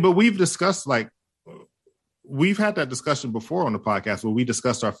 I mean, but we've discussed we've had that discussion before on the podcast where we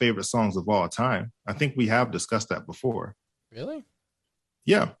discussed our favorite songs of all time. I think we have discussed that before. Really?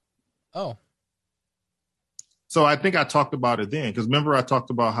 Yeah. Oh. So I think I talked about it then because remember I talked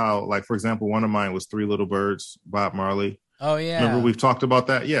about how, like, for example, one of mine was 3 Little Birds, Bob Marley. Oh yeah. Remember we've talked about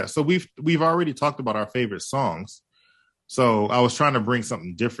that? Yeah. So we've already talked about our favorite songs. So I was trying to bring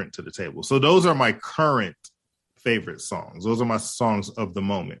something different to the table. So those are my current favorite songs. Those are my songs of the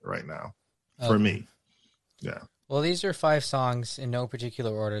moment right now for me. Yeah. Well, these are 5 songs in no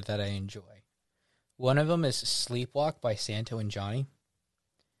particular order that I enjoy. One of them is Sleepwalk by Santo and Johnny.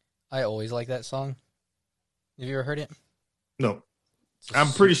 I always like that song. Have you ever heard it? No.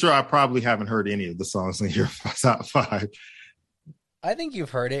 I'm pretty sure I probably haven't heard any of the songs in your top 5. I think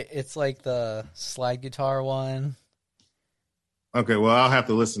you've heard it. It's like the slide guitar one. Okay, well, I'll have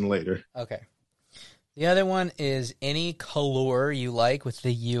to listen later. Okay. The other one is Any Color You Like with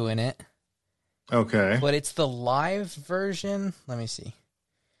the U in it. Okay. But it's the live version. Let me see.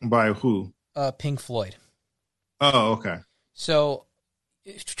 By who? Pink Floyd. Oh, okay. So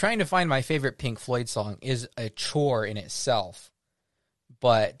trying to find my favorite Pink Floyd song is a chore in itself.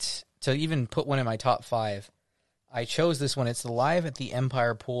 But to even put one in my top 5, I chose this one. It's live at the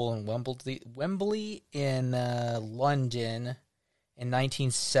Empire Pool in Wembley in London in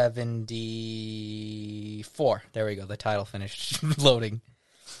 1974. There we go. The title finished loading.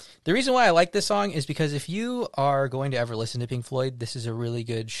 The reason why I like this song is because if you are going to ever listen to Pink Floyd, this is a really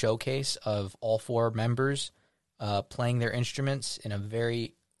good showcase of all four members playing their instruments in a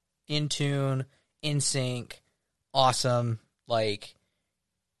very in tune, in sync, awesome. Like,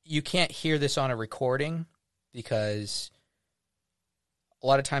 you can't hear this on a recording because a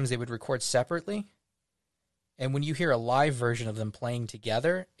lot of times they would record separately. And when you hear a live version of them playing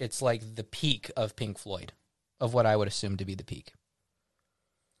together, it's like the peak of Pink Floyd, of what I would assume to be the peak.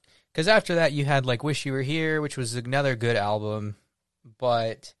 Because after that, you had like Wish You Were Here, which was another good album,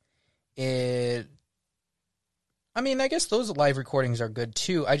 but I guess those live recordings are good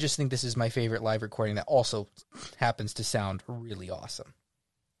too. I just think this is my favorite live recording that also happens to sound really awesome.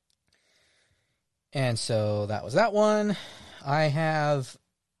 And so that was that one. I have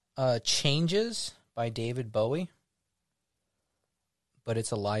Changes by David Bowie, but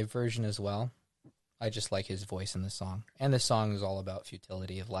it's a live version as well. I just like his voice in the song. And the song is all about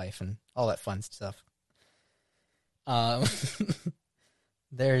futility of life and all that fun stuff.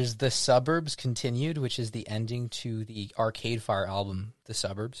 There's The Suburbs Continued, which is the ending to the Arcade Fire album, The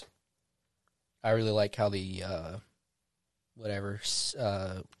Suburbs. I really like how the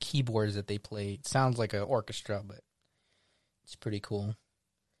keyboards that they play sounds like an orchestra, but it's pretty cool.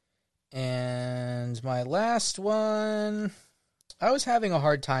 And my last one, I was having a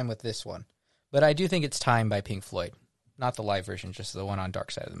hard time with this one, but I do think it's Time by Pink Floyd. Not the live version, just the one on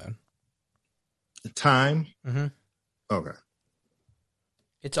Dark Side of the Moon. Time? Mm-hmm. Okay.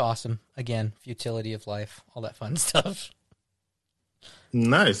 It's awesome. Again, futility of life, all that fun stuff.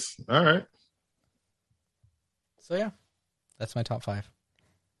 Nice. All right. So yeah, that's my top 5.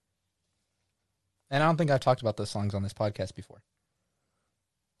 And I don't think I've talked about those songs on this podcast before.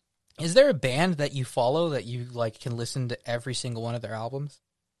 Is there a band that you follow that you like can listen to every single one of their albums?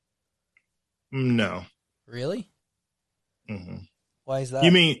 No. Really? Mm-hmm. Why is that?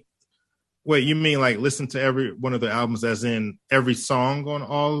 You mean like listen to every one of their albums as in every song on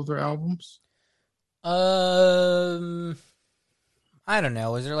all of their albums? I don't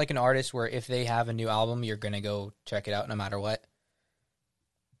know. Is there like an artist where if they have a new album, you're going to go check it out no matter what?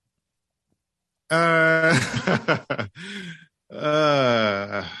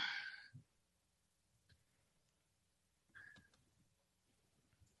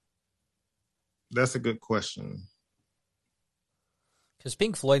 That's a good question. Because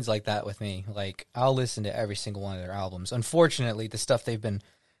Pink Floyd's like that with me. Like, I'll listen to every single one of their albums. Unfortunately, the stuff they've been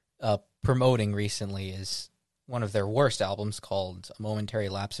promoting recently is one of their worst albums called A Momentary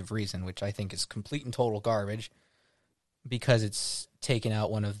Lapse of Reason, which I think is complete and total garbage because it's taken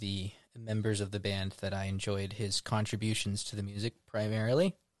out one of the members of the band that I enjoyed his contributions to the music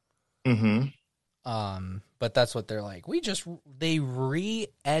primarily. Mm-hmm. But that's what they're like. They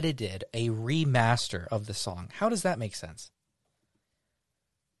re-edited a remaster of the song. How does that make sense?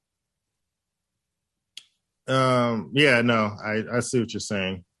 Yeah, no, I see what you're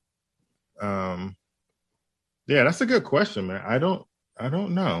saying. Yeah, that's a good question, man. I don't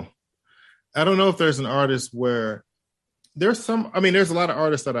know. I don't know if there's an artist where there's a lot of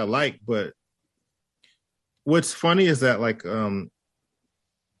artists that I like, but what's funny is that like, I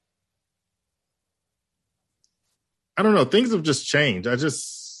don't know, things have just changed.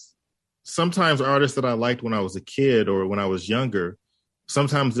 Sometimes artists that I liked when I was a kid or when I was younger,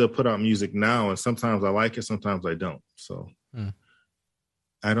 sometimes they'll put out music now and sometimes I like it, sometimes I don't. So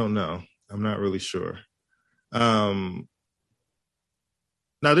I don't know. I'm not really sure. Now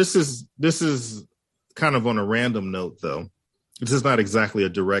this is kind of on a random note though. This is not exactly a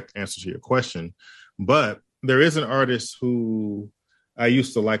direct answer to your question, but there is an artist who I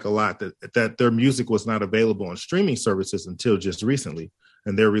used to like a lot that their music was not available on streaming services until just recently.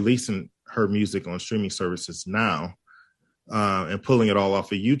 And they're releasing her music on streaming services now. And pulling it all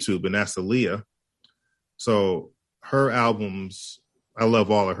off of YouTube, and that's Aaliyah. So her albums, I love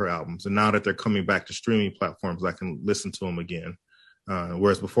all of her albums. And now that they're coming back to streaming platforms, I can listen to them again.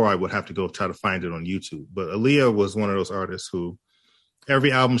 Whereas before I would have to go try to find it on YouTube. But Aaliyah was one of those artists who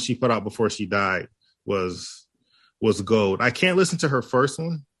every album she put out before she died was gold. I can't listen to her first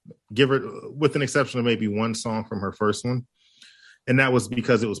one, with an exception of maybe one song from her first one. And that was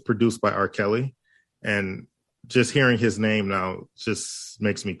because it was produced by R. Kelly. And just hearing his name now just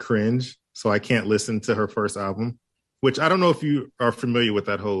makes me cringe. So I can't listen to her first album, which I don't know if you are familiar with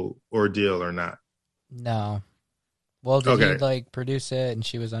that whole ordeal or not. No. Well, did he like produce it and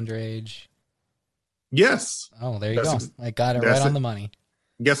she was underage? Yes. Oh, there you go. I got it right on the money.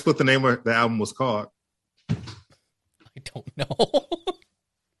 Guess what the name of the album was called? don't know.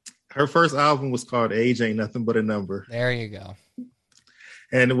 Her first album was called Age Ain't Nothing But a Number. There you go.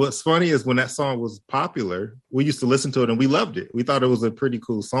 And what's funny is when that song was popular, we used to listen to it and we loved it. We thought it was a pretty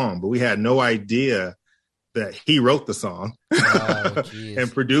cool song, but we had no idea that he wrote the song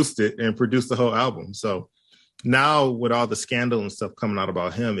and produced it and produced the whole album. So now with all the scandal and stuff coming out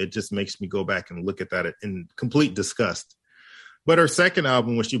about him, it just makes me go back and look at that in complete disgust. But her second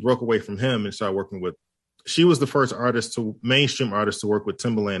album, when she broke away from him and started working with, she was the first mainstream artist to work with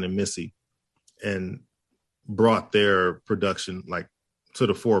Timbaland and Missy and brought their production like to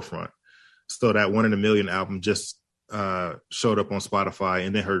the forefront. So that One in a Million album just showed up on Spotify.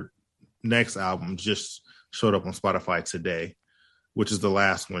 And then her next album just showed up on Spotify today, which is the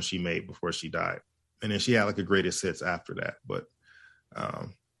last one she made before she died. And then she had like a greatest hits after that. But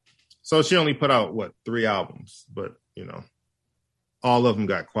so she only put out 3 albums, but you know, all of them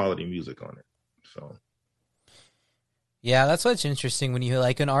got quality music on it. So yeah, that's what's interesting when you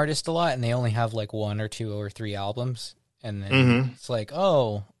like an artist a lot and they only have like 1 or 2 or 3 albums. And then it's like,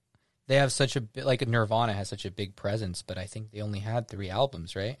 oh, they have such a like Nirvana has such a big presence, but I think they only had 3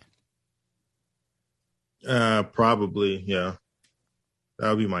 albums, right? Probably, yeah. That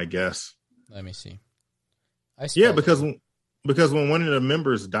would be my guess. Let me see. Yeah, because when one of the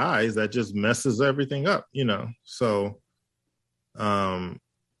members dies, that just messes everything up, you know. So, but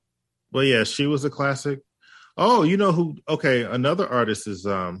yeah, she was a classic. Oh, you know who? Okay, another artist is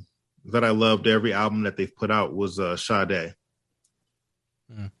that I loved every album that they've put out was Sade.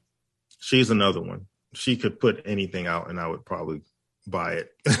 She's another one. She could put anything out and I would probably buy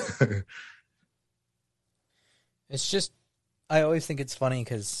it. It's just, I always think it's funny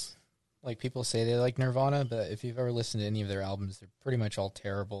because like people say they like Nirvana, but if you've ever listened to any of their albums, they're pretty much all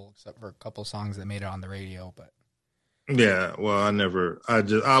terrible except for a couple songs that made it on the radio. But yeah, well, I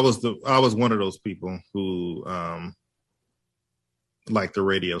was one of those people who like the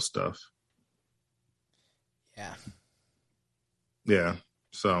radio stuff. Yeah.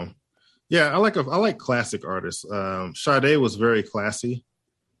 So, yeah, I like classic artists. Sade was very classy.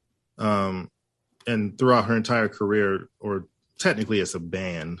 And throughout her entire career, or technically it's a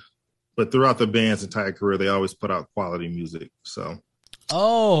band, but throughout the band's entire career, they always put out quality music. So,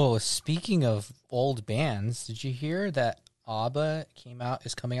 oh, speaking of old bands, did you hear that ABBA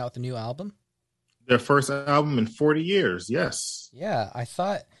is coming out with a new album? Their first album in 40 years, yes. Yeah,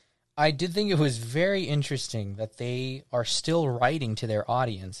 I did think it was very interesting that they are still writing to their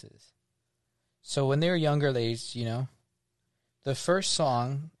audiences. So when they were younger, the first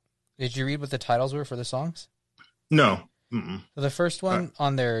song, did you read what the titles were for the songs? No. Mm-mm. So the first one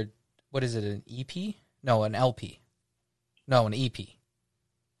on their, what is it, an EP? No, an LP. No, an EP.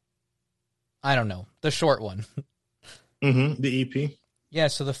 I don't know. The short one. The EP. Yeah,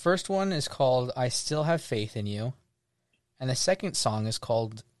 so the first one is called I Still Have Faith in You. And the second song is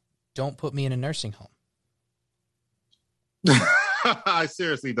called Don't Put Me in a Nursing Home. I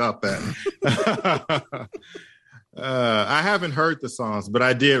seriously doubt that. I haven't heard the songs, but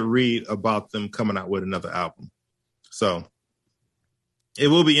I did read about them coming out with another album. So it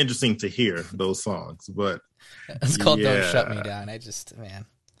will be interesting to hear those songs. But it's called Don't Shut Me Down.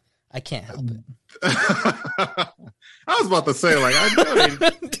 I can't help it. I was about to say, like, I know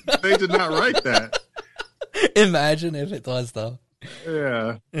they did not write that. Imagine if it was, though.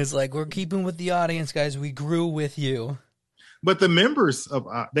 Yeah. It's like, we're keeping with the audience, guys. We grew with you. But the members of,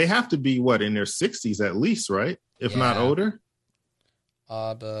 they have to be, in their 60s at least, right? If not older?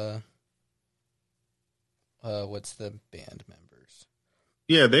 ABBA. What's the band members?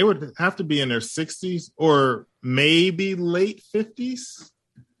 Yeah, they would have to be in their 60s or maybe late 50s.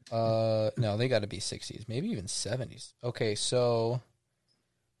 No, they got to be 60s, maybe even 70s. Okay, so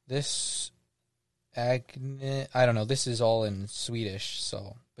this Agnes, I don't know. This is all in Swedish,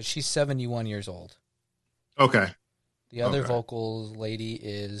 but she's 71 years old. Okay. The other vocals lady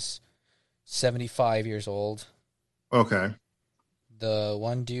is 75 years old. Okay. The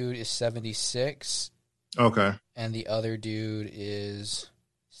one dude is 76. Okay. And the other dude is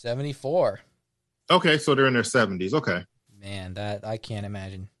 74. Okay, so they're in their 70s. Okay. Man, that I can't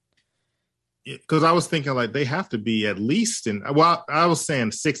imagine. Because I was thinking like they have to be at least I was saying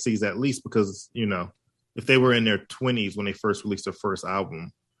 60s at least because, if they were in their 20s when they first released their first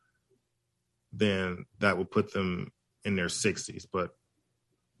album, then that would put them in their 60s. But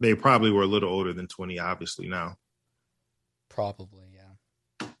they probably were a little older than 20, obviously, now. Probably,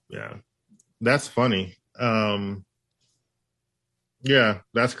 yeah. Yeah. That's funny. Yeah,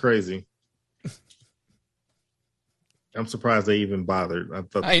 that's crazy. I'm surprised they even bothered.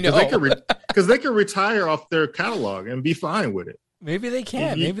 I know. Because they could retire off their catalog and be fine with it. Maybe they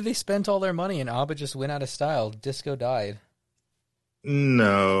can't. You- Maybe they spent all their money and ABBA just went out of style. Disco died.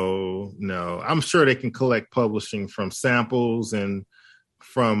 No. I'm sure they can collect publishing from samples and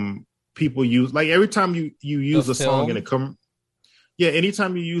from people use like every time you use The a song in film?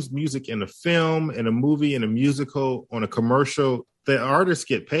 anytime you use music in a film, in a movie, in a musical, on a commercial, the artists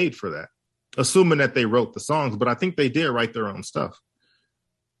get paid for that, assuming that they wrote the songs. But I think they did write their own stuff.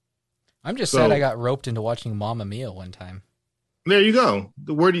 I'm just So- sad I got roped into watching Mamma Mia one time. There you go.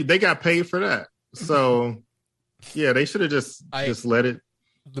 They got paid for that. So yeah, they should have just let it.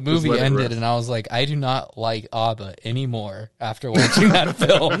 The movie let it ended, rest. and I was like, I do not like ABBA anymore after watching that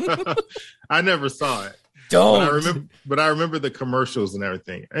film. I never saw it. Don't. But I remember the commercials and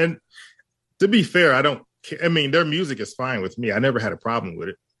everything. And to be fair, I mean, their music is fine with me. I never had a problem with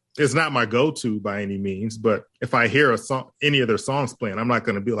it. It's not my go-to by any means, but if I hear a song, any of their songs playing, I'm not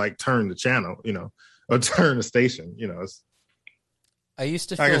going to be like, turn the channel, or turn the station, I used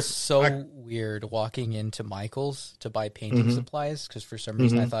to I feel guess- so weird walking into Michael's to buy painting Mhm. supplies because for some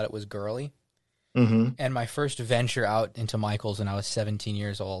reason I Mhm. thought it was girly. Mm-hmm. And my first venture out into Michael's when I was 17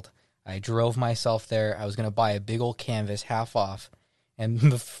 years old, I drove myself there. I was going to buy a big old canvas half off. And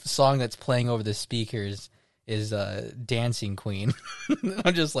the song that's playing over the speakers is Dancing Queen.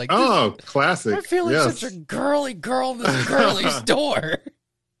 I'm just like, Oh, classic. I feel like Yes. such a girly girl in this girly store.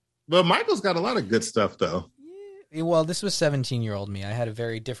 But Michael's got a lot of good stuff, though. Yeah, well, this was 17-year-old me. I had a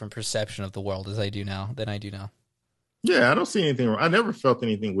very different perception of the world than I do now. Yeah, I don't see anything wrong. I never felt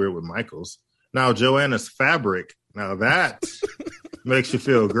anything weird with Michael's. Now, Joanna's Fabric. Now that makes you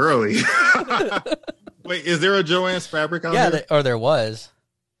feel girly. Wait, is there a Joanne's Fabric out Yeah, there? there was.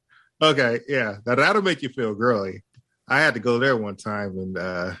 Okay, yeah. Now that'll make you feel girly. I had to go there one time and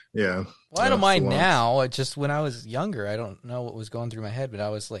yeah. Well, I don't mind salons. now. It just when I was younger, I don't know what was going through my head, but I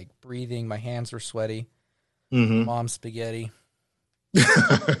was like breathing. My hands were sweaty. Mhm. Mom spaghetti.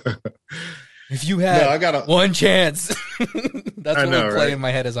 If you had No, I got a one chance, that's I what know, would play right? in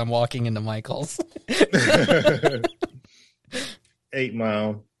my head as I'm walking into Michael's. 8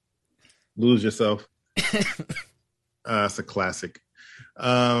 Mile. Lose Yourself. It's a classic.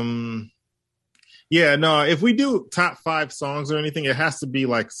 Yeah, no, if we do top 5 songs or anything, it has to be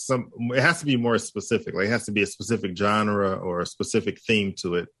like it has to be more specific. Like it has to be a specific genre or a specific theme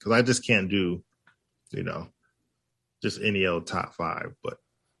to it. Cause I just can't do, just any old top 5, but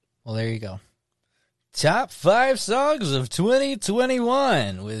Well, there you go. Top 5 songs of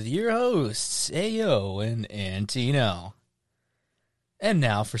 2021 with your hosts, Ayo and Antino. And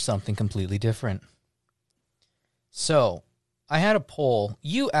now for something completely different. So, I had a poll.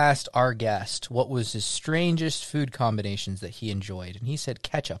 You asked our guest what was his strangest food combinations that he enjoyed, and he said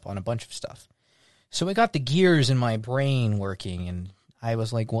ketchup on a bunch of stuff. So it got the gears in my brain working, and I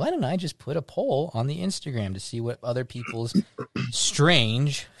was like, why don't I just put a poll on the Instagram to see what other people's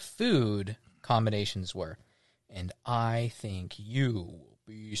strange food combinations were? And I think you will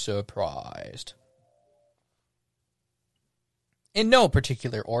be surprised. In no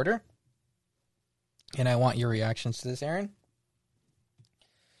particular order. And I want your reactions to this, Aaron.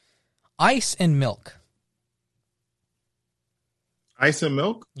 Ice and milk. ice and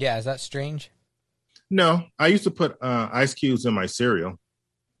milk? Yeah, is that strange? No, I used to put ice cubes in my cereal.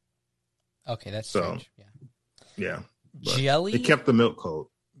 Okay, that's So, strange. Yeah. Yeah. But Jelly? It kept the milk cold.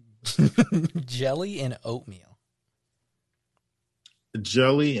 Jelly and oatmeal.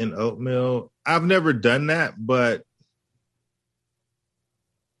 Jelly and oatmeal. I've never done that, but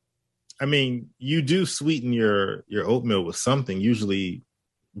I mean, you do sweeten your oatmeal with something, usually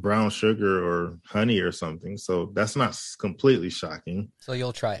brown sugar or honey or something. So that's not completely shocking. So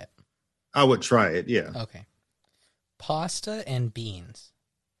you'll try it. I would try it. Yeah. Okay. Pasta and beans.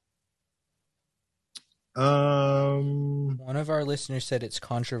 One of our listeners said it's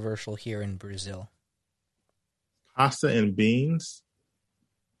controversial here in Brazil. Pasta and beans.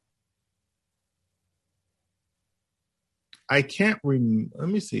 I can't let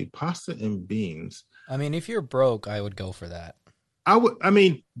me see. Pasta and beans. I mean, if you're broke, I would go for that. I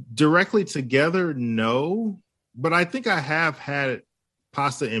mean, directly together, no. But I think I have had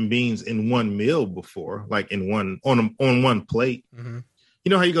pasta and beans in one meal before, like in one on one plate. Mm-hmm. You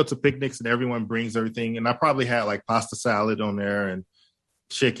know how you go to picnics and everyone brings everything, and I probably had like pasta salad on there and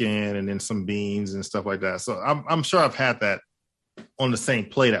chicken and then some beans and stuff like that. So I'm sure I've had that on the same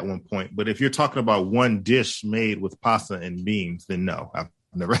plate at one point. But if you're talking about one dish made with pasta and beans, then no, I've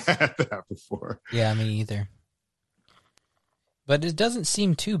never had that before. Yeah, me either. But it doesn't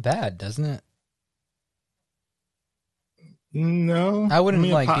seem too bad, doesn't it? No, I wouldn't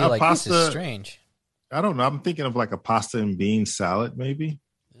mean, be like, pasta, this is strange. I don't know. I'm thinking of like a pasta and bean salad, maybe.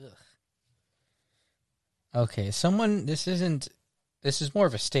 Ugh. Okay, this isn't This is more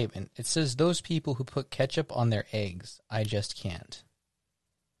of a statement. It says, those people who put ketchup on their eggs, I just can't.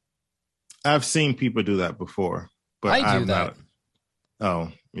 I've seen people do that before, but I do I'm that. not.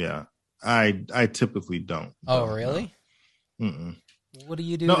 Oh, yeah. I typically don't. Oh, No, really? no. Mm-mm. What do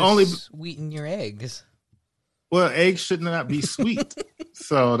you do No, to only- sweeten your eggs? Well, eggs should not be sweet,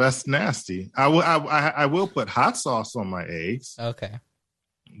 so that's nasty. I will put hot sauce on my eggs, Okay.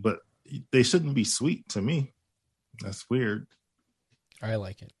 but they shouldn't be sweet to me. That's weird. I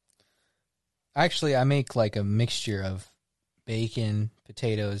like it. Actually, I make like a mixture of bacon,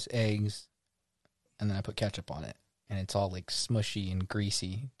 potatoes, eggs, and then I put ketchup on it. And it's all like smushy and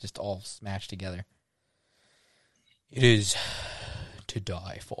greasy, just all smashed together. It is to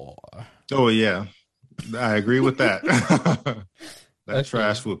die for. Oh yeah, I agree with that. That Okay.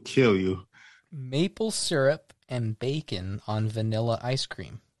 trash will kill you. Maple syrup and bacon on vanilla ice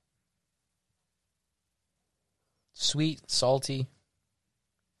cream. Sweet, salty.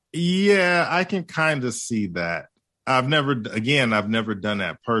 Yeah, I can kind of see that. I've never done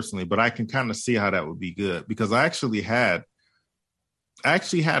that personally, but I can kind of see how that would be good because I actually had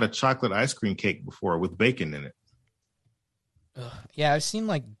a chocolate ice cream cake before with bacon in it. Ugh. Yeah, I've seen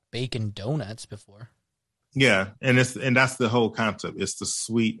like bacon donuts before. Yeah, and that's the whole concept. It's the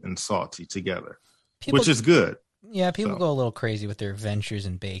sweet and salty together, People, which is good. yeah, people so. go a little crazy with their ventures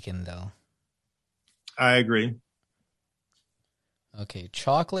in bacon, though. I agree. Okay,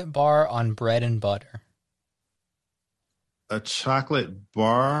 chocolate bar on bread and butter. A chocolate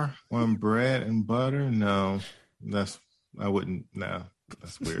bar on bread and butter? No, I wouldn't. No,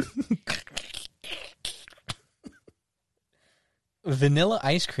 that's weird. Vanilla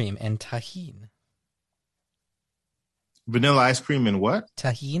ice cream and tahine. Vanilla ice cream and what?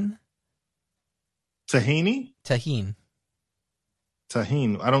 Tahine? Tahini? Tahine.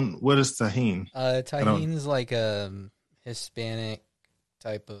 Tahine. What is tahine? Tahine is like a Hispanic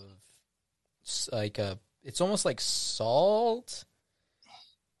type of, it's almost like salt.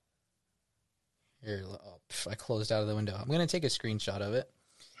 Here, I closed out of the window. I'm going to take a screenshot of it,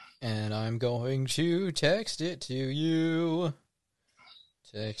 and I'm going to text it to you.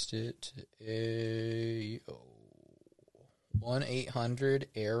 Text it to 1-800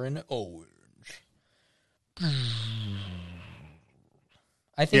 Aaron Orange.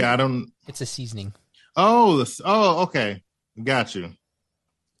 I think Yeah, I don't. it's a seasoning. Oh, okay. Got you.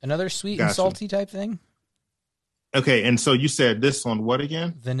 Another sweet and Gotcha. salty type thing? Okay, and so you said this on what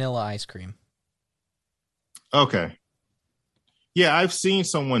again? Vanilla ice cream. Okay. Yeah, I've seen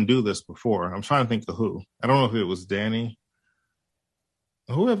someone do this before. I'm trying to think of who. I don't know if it was Danny.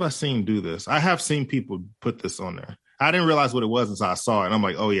 Who have I seen do this? I have seen people put this on there. I didn't realize what it was until I saw it. And I'm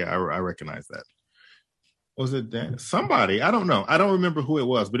like, oh, yeah, I recognize that. Was it Dan? Somebody? I don't know. I don't remember who it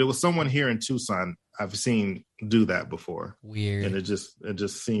was, but it was someone here in Tucson I've seen do that before. Weird. And it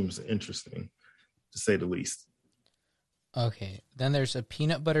just seems interesting, to say the least. Okay. Then there's a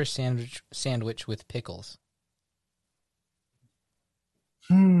peanut butter sandwich with pickles.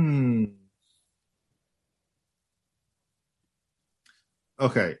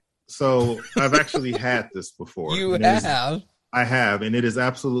 Okay, so I've actually had this before. You And it is- have? I have, and it is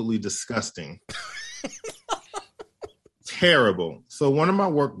absolutely disgusting. Terrible. So one of my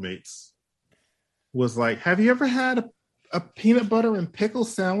workmates was like, have you ever had a peanut butter and pickle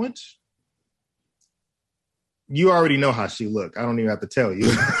sandwich? You already know how she looked. I don't even have to tell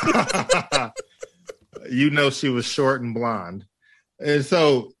you. You know she was short and blonde. And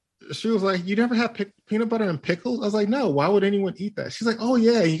so she was like, you never had peanut butter and pickles? I was like, no, why would anyone eat that? She's like, oh,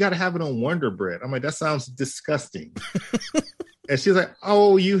 yeah, you got to have it on Wonder Bread. I'm like, that sounds disgusting. And she's like,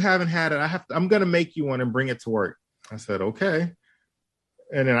 oh, you haven't had it. I'm going to make you one and bring it to work. I said, okay.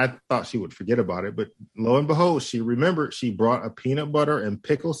 And then I thought she would forget about it. But lo and behold, she remembered. She brought a peanut butter and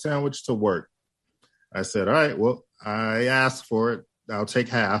pickle sandwich to work. I said, all right, well, I asked for it. I'll take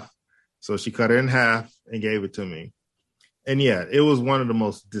half. So she cut it in half and gave it to me. And yeah, it was one of the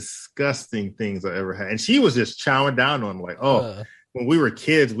most disgusting things I ever had. And she was just chowing down on like, when we were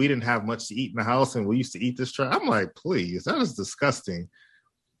kids, we didn't have much to eat in the house and we used to eat this trash. I'm like, please, that is disgusting.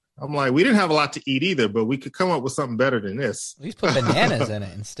 I'm like, we didn't have a lot to eat either, but we could come up with something better than this. At least put bananas in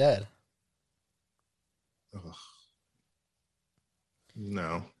it instead. Ugh.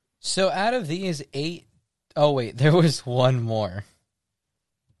 No. So out of these 8, oh wait, there was one more.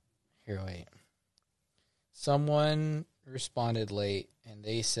 Here, wait. Someone responded late and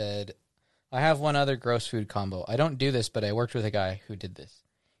they said, I have one other gross food combo. I don't do this, but I worked with a guy who did this.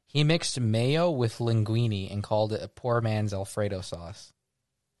 He mixed mayo with linguine and called it a poor man's Alfredo sauce.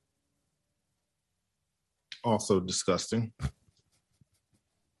 Also disgusting.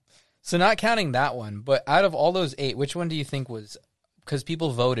 So not counting that one, but out of all those 8, which one do you think was because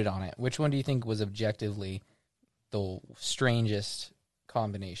people voted on it, which one do you think was objectively the strangest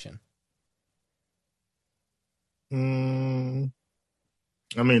combination? I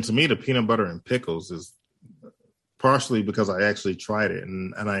mean, to me, the peanut butter and pickles is partially because I actually tried it,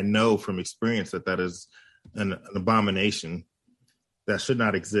 and I know from experience that is an abomination that should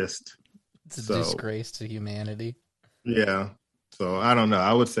not exist. It's a disgrace to humanity. Yeah. So I don't know.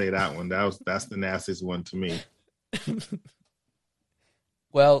 I would say that one. That's the nastiest one to me.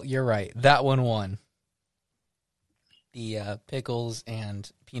 Well, you're right. That one won. The pickles and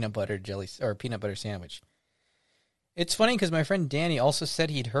peanut butter sandwich. It's funny because my friend Danny also said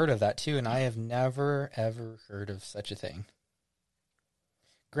he'd heard of that too, and I have never ever heard of such a thing.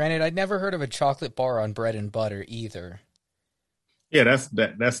 Granted, I'd never heard of a chocolate bar on bread and butter either. Yeah,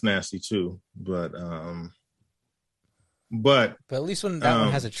 that's nasty too. But at least when that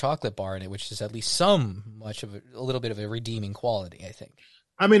one has a chocolate bar in it, which is at least a little bit of a redeeming quality, I think.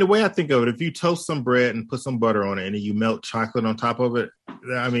 I mean, the way I think of it, if you toast some bread and put some butter on it and you melt chocolate on top of it,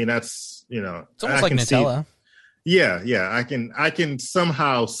 I mean, that's, it's almost like Nutella. Yeah. I can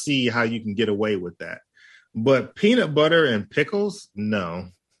somehow see how you can get away with that. But peanut butter and pickles, no,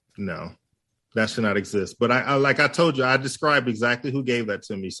 that should not exist. But I like I told you, I described exactly who gave that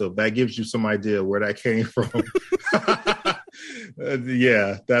to me. So that gives you some idea where that came from.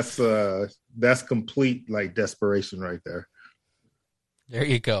 Yeah, that's complete like desperation right there. There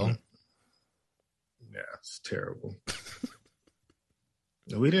you go. Yeah, it's terrible.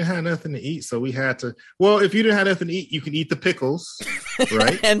 We didn't have nothing to eat, so we had to. Well, if you didn't have nothing to eat, you can eat the pickles,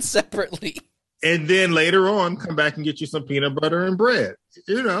 right? And separately. And then later on, come back and get you some peanut butter and bread.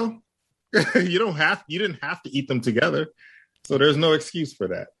 You didn't have to eat them together, so there's no excuse for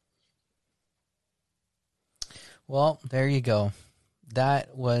that. Well, there you go.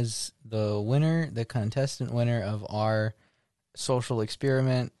 That was the contestant winner of our social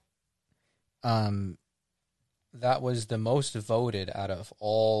experiment. That was the most voted out of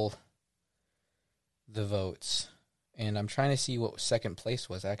all the votes. And I'm trying to see what second place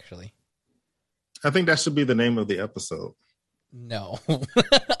was, actually. I think that should be the name of the episode. No.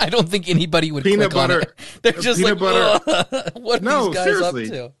 I don't think anybody would peanut click butter, on it. They're just peanut like, butter. What are these guys seriously.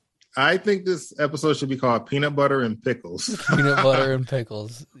 up to? I think this episode should be called Peanut Butter and Pickles. Peanut butter and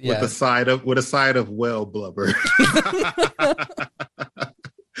pickles. Yeah. With a side of whale blubber.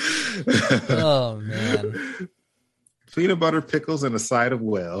 Oh, man. Peanut butter, pickles, and a side of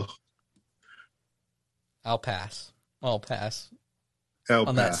whale. I'll pass on Pass.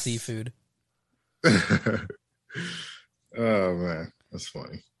 that seafood. Oh, man. That's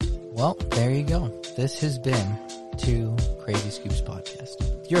funny. Well, there you go. This has been Two Crazy Scoops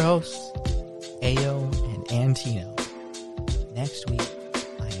Podcast. Your hosts, Ayo and Antino. Next week,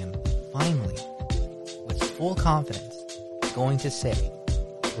 I am finally, with full confidence, going to say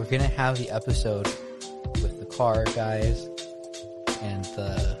we're going to have the episode with the car guys and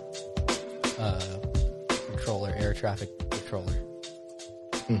the air traffic controller.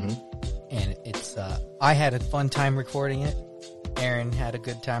 Mm-hmm. And it's, I had a fun time recording it. Aaron had a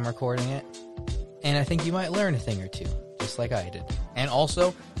good time recording it. And I think you might learn a thing or two, just like I did. And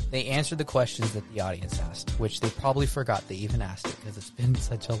also, they answered the questions that the audience asked, which they probably forgot they even asked it because it's been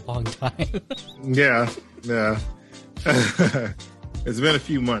such a long time. Yeah. It's been a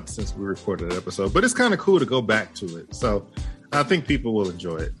few months since we recorded that episode, but it's kind of cool to go back to it. So I think people will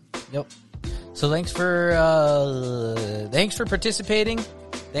enjoy it. Yep. So thanks for participating.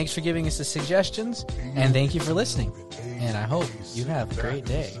 Thanks for giving us the suggestions, and thank you for listening. And I hope you have a great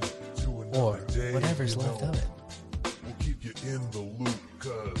day, or whatever's left of it. We'll keep you in the loop,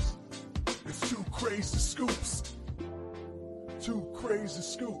 cause it's Two Crazy Scoops. Two Crazy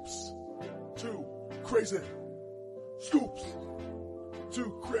Scoops. Two Crazy Scoops.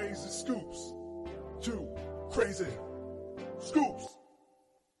 Two Crazy Scoops. Two Crazy Scoops.